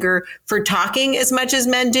showing anger, for talking as much as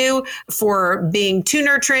men do, for being too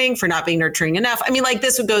nurturing, for not being nurturing enough. I mean,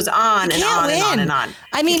 this goes on and on and on and on.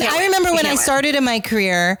 I mean, I remember when I started in my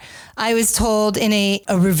career, I was told in a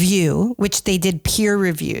review, which they did peer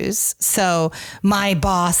reviews. So my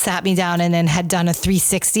boss sat me down and then had done a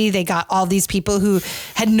 360. They got all these people who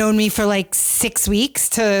had known me for 6 weeks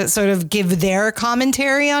to sort of give their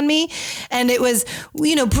commentary on me. And it was,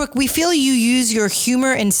 Brooke, we feel you use your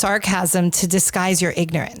humor and sarcasm to disguise your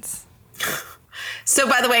ignorance. So,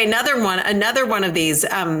 by the way, another one of these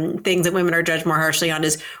things that women are judged more harshly on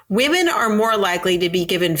is women are more likely to be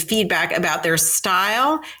given feedback about their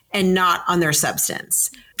style and not on their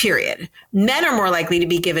substance, period. Men are more likely to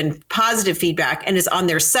be given positive feedback and it's on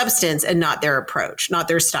their substance and not their approach, not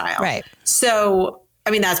their style. Right. So,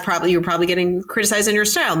 I mean, you're probably getting criticized on your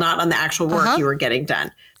style, not on the actual work you were getting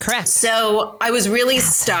done. Correct. So I was really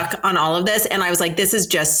stuck on all of this. And I was like, this is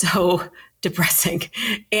just so depressing.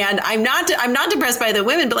 And I'm not depressed by the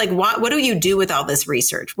women, but like, what do you do with all this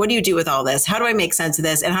research? What do you do with all this? How do I make sense of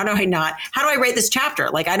this? And how do I write this chapter?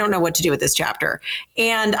 Like, I don't know what to do with this chapter.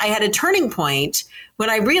 And I had a turning point when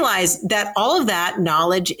I realized that all of that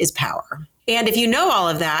knowledge is power. And if you know all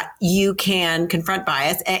of that, you can confront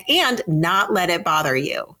bias and not let it bother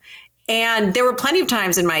you. And there were plenty of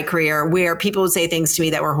times in my career where people would say things to me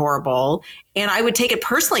that were horrible. And I would take it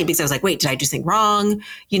personally because I was like, wait, did I do something wrong?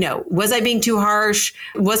 Was I being too harsh?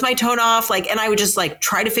 Was my tone off? And I would just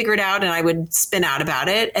try to figure it out and I would spin out about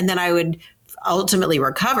it. And then I would ultimately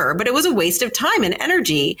recover, but it was a waste of time and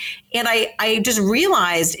energy. And I just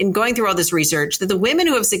realized in going through all this research that the women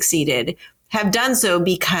who have succeeded have done so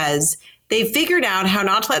because they figured out how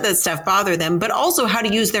not to let that stuff bother them, but also how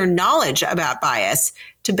to use their knowledge about bias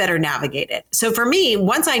to better navigate it. So for me,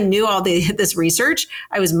 once I knew all this research,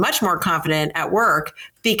 I was much more confident at work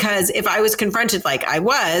because if I was confronted like I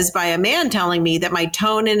was by a man telling me that my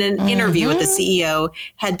tone in an interview with the CEO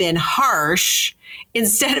had been harsh,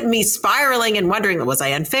 instead of me spiraling and wondering, was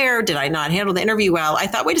I unfair? Did I not handle the interview well? I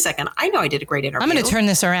thought, wait a second, I know I did a great interview. I'm going to turn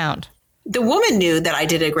this around. The woman knew that I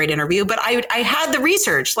did a great interview, but I had the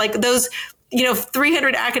research, those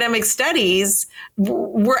 300 academic studies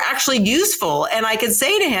were actually useful. And I could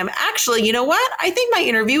say to him, actually, you know what? I think my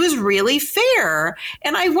interview is really fair.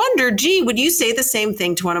 And I wonder, gee, would you say the same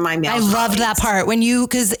thing to one of my male colleagues? Loved that part when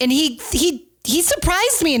he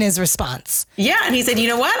surprised me in his response. Yeah. And he said, you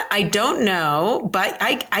know what? I don't know, but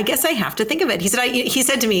I guess I have to think of it. He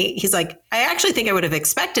said to me, he's like, I actually think I would have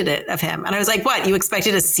expected it of him. And I was like, what? You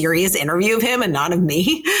expected a serious interview of him and not of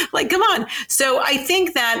me? Come on. So I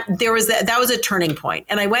think that that was a turning point.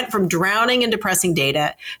 And I went from drowning in depressing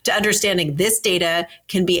data to understanding this data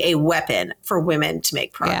can be a weapon for women to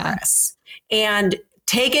make progress. Yeah. And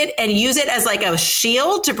take it and use it as a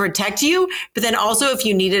shield to protect you. But then also if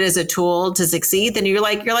you need it as a tool to succeed, then you're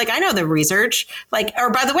like, I know the research.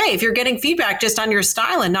 Or by the way, if you're getting feedback just on your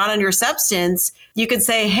style and not on your substance, you could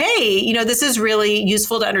say, hey, this is really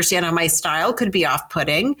useful to understand how my style could be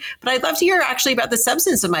off-putting, but I'd love to hear actually about the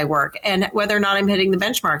substance of my work and whether or not I'm hitting the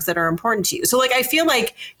benchmarks that are important to you. So I feel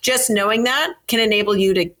like just knowing that can enable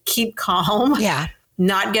you to keep calm,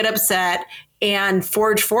 not get upset, and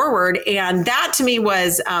forge forward. And that to me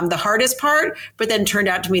was the hardest part, but then turned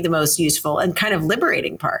out to be the most useful and kind of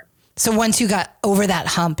liberating part. So once you got over that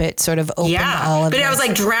hump, it sort of opened all of it. But I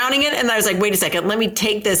was drowning it. And I was like, wait a second, let me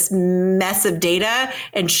take this mess of data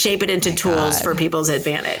and shape it into tools for people's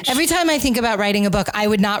advantage. Every time I think about writing a book, I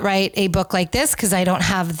would not write a book like this because I don't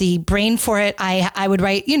have the brain for it. I would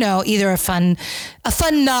write, either a fun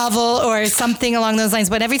novel or something along those lines.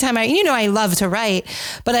 But every time I love to write.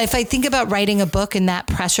 But if I think about writing a book and that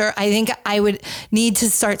pressure, I think I would need to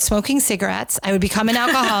start smoking cigarettes. I would become an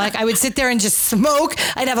alcoholic. I would sit there and just smoke.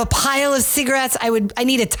 I'd have a pile of cigarettes. I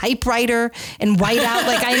need a typewriter and white out.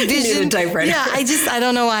 I envision. You need a typewriter. Yeah. I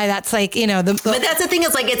don't know why that's but that's the thing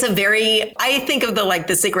is it's a very, I think of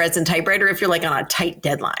the cigarettes and typewriter if you're on a tight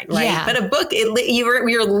deadline, right? Yeah. But a book,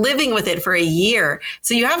 you're living with it for a year.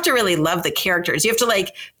 So you have to really love the characters. You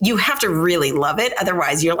have to really love it.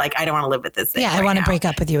 Otherwise you're I don't want to live with this thing. Yeah. I want to break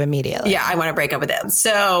up with you immediately. Yeah. I want to break up with it.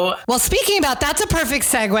 So. Well, speaking about, that's a perfect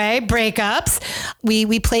segue, breakups.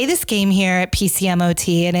 We play this game here at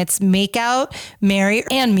PCMOT and it's make out, marry,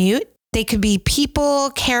 and mute. They could be people,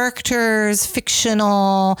 characters,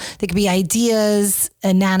 fictional. They could be ideas,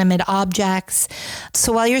 inanimate objects.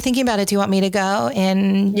 So while you're thinking about it, do you want me to go?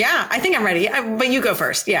 Yeah, I think I'm ready. But you go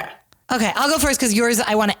first. Yeah. Okay, I'll go first because yours,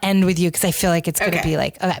 I want to end with you because I feel like it's going to be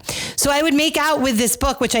okay. So I would make out with this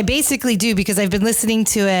book, which I basically do because I've been listening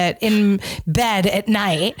to it in bed at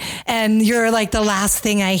night and you're the last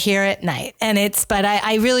thing I hear at night. But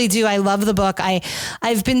I really do. I love the book.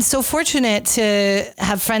 I've been so fortunate to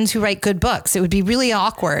have friends who write good books. It would be really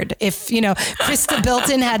awkward if, Krista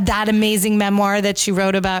Bilton had that amazing memoir that she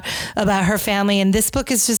wrote about her family. And this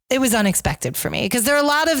book is it was unexpected for me because there are a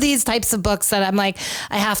lot of these types of books that I'm I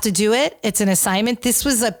have to do it. It's an assignment. This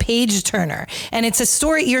was a page turner and it's a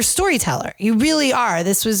story. You're a storyteller. You really are.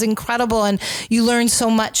 This was incredible. And you learn so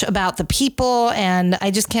much about the people and I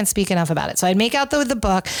just can't speak enough about it. So I'd make out with the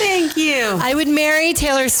book. Thank you. I would marry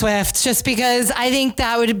Taylor Swift just because I think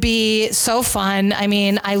that would be so fun. I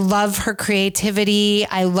mean, I love her creativity.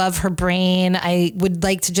 I love her brain. I would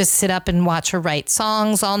like to just sit up and watch her write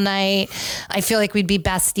songs all night. I feel like we'd be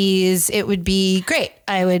besties. these, it would be great.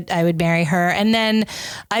 I would marry her. And then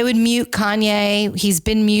I would mute Kanye. He's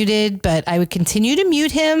been muted, but I would continue to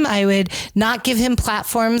mute him. I would not give him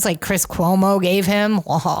platforms like Chris Cuomo gave him.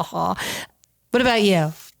 What about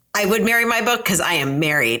you? I would marry my book because I am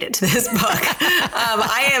married to this book.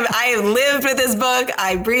 I have lived with this book.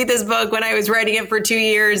 I breathed this book when I was writing it for 2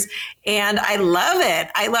 years, and I love it.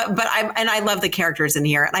 I love the characters in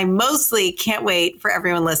here, and I mostly can't wait for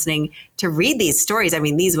everyone listening to read these stories. I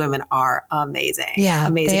mean, these women are amazing. Yeah,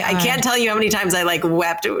 amazing. I can't tell you how many times I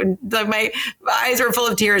wept. My eyes were full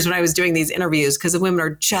of tears when I was doing these interviews because the women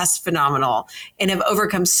are just phenomenal and have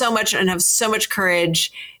overcome so much and have so much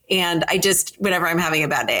courage. And I just, whenever I'm having a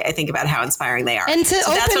bad day, I think about how inspiring they are. And to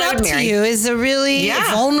open up to you is a really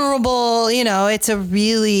vulnerable, it's a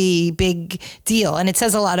really big deal. And it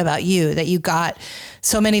says a lot about you that you got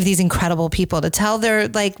so many of these incredible people to tell their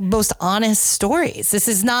most honest stories. This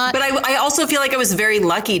is not. But I also feel like I was very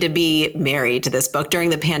lucky to be married to this book during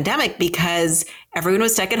the pandemic because everyone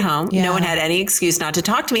was stuck at home. Yeah. No one had any excuse not to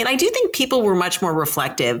talk to me. And I do think people were much more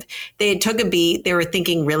reflective. They took a beat. They were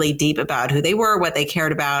thinking really deep about who they were, what they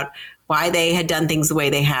cared about, why they had done things the way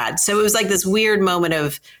they had. So it was like this weird moment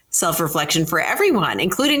of self-reflection for everyone,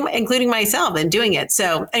 including myself in doing it.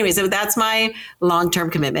 So anyway, so that's my long-term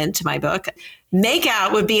commitment to my book.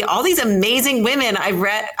 Makeout would be all these amazing women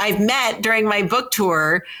I've met during my book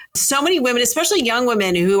tour. So many women, especially young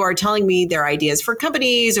women who are telling me their ideas for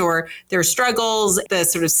companies or their struggles, the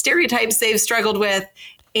sort of stereotypes they've struggled with.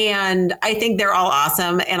 And I think they're all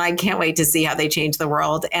awesome. And I can't wait to see how they change the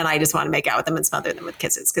world. And I just want to make out with them and smother them with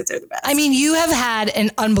kisses because they're the best. I mean, you have had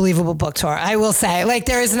an unbelievable book tour, I will say.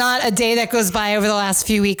 There is not a day that goes by over the last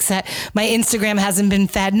few weeks that my Instagram hasn't been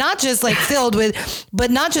fed, not just filled with, but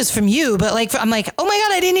not just from you, but I'm like, oh my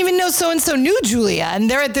God, I didn't even know so-and-so knew Julia. And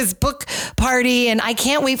they're at this book party and I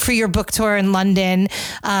can't wait for your book tour in London.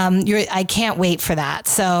 I can't wait for that.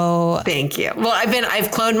 So thank you. Well,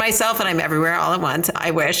 I've cloned myself and I'm everywhere all at once.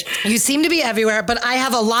 I wish. You seem to be everywhere, but I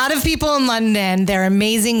have a lot of people in London. They're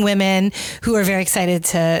amazing women who are very excited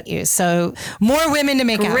to you. So more women to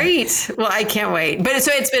make out. Great. Well, I can't wait. But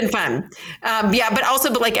so it's been fun.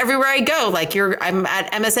 But everywhere I go, I'm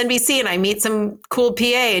at MSNBC and I meet some cool PA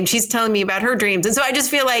and she's telling me about her dreams. And so I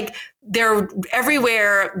just feel like they're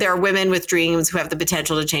everywhere. There are women with dreams who have the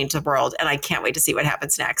potential to change the world. And I can't wait to see what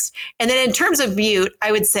happens next. And then in terms of mute,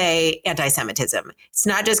 I would say anti-Semitism. It's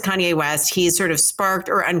not just Kanye West. He's sort of sparked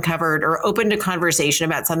or uncovered or opened a conversation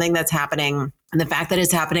about something that's happening. And the fact that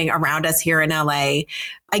it's happening around us here in LA,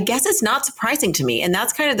 I guess it's not surprising to me. And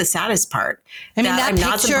that's kind of the saddest part. I mean, that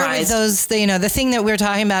picture with those, the thing that we're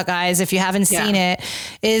talking about, guys, if you haven't seen it,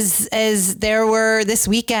 is there were this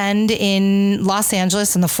weekend in Los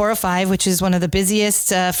Angeles on the 405, which is one of the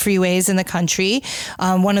busiest freeways in the country.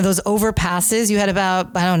 One of those overpasses, you had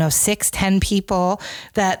about, 6-10 people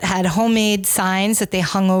that had homemade signs that they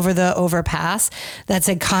hung over the overpass that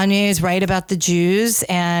said Kanye is right about the Jews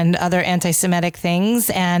and other anti-Semitic things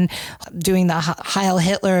and doing the Heil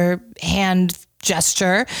Hitler hand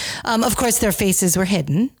gesture. Of course, their faces were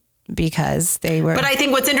hidden because they were. But I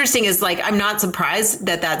think what's interesting is I'm not surprised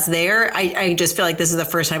that that's there. I just feel like this is the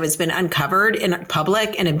first time it's been uncovered in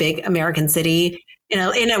public in a big American city, in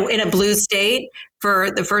a blue state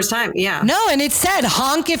for the first time. Yeah. No, and it said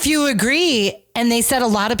honk if you agree. And they said a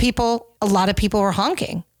lot of people were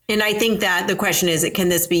honking. And I think that the question is, can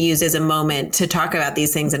this be used as a moment to talk about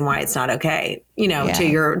these things and why it's not okay?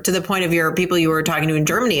 To the point of your people you were talking to in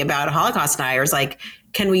Germany about Holocaust deniers,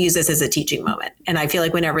 can we use this as a teaching moment? And I feel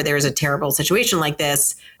like whenever there's a terrible situation like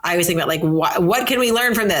this, I always think about what can we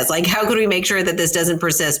learn from this? How could we make sure that this doesn't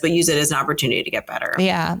persist, but use it as an opportunity to get better?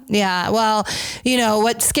 Yeah. Yeah. Well,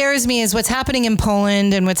 what scares me is what's happening in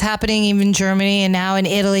Poland and what's happening even in Germany and now in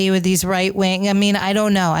Italy with these right wing. I mean, I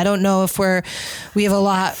don't know. I don't know if we have a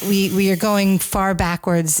lot, we are going far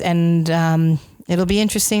backwards and, it'll be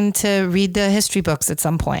interesting to read the history books at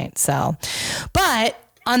some point. So, but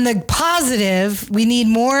on the positive, we need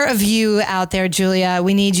more of you out there, Julia.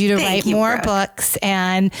 We need you to write more books,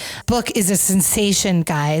 and book is a sensation,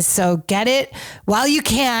 guys. So get it while you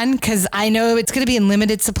can, because I know it's going to be in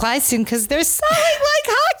limited supply soon because they're selling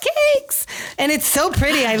like hotcakes. And it's so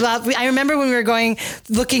pretty. I remember when we were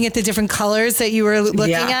looking at the different colors that you were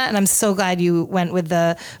looking at, and I'm so glad you went with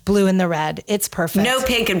the blue and the red. It's perfect. No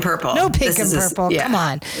pink and purple. No pink and purple. Come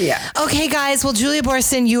on. Yeah. Okay, guys. Well, Julia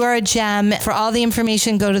Boorstin, you are a gem. For all the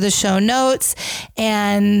information, go to the show notes,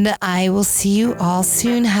 and I will see you all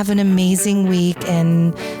soon. Have an amazing week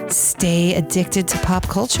and stay addicted to pop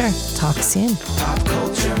culture. Talk soon. Pop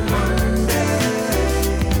Culture Monday.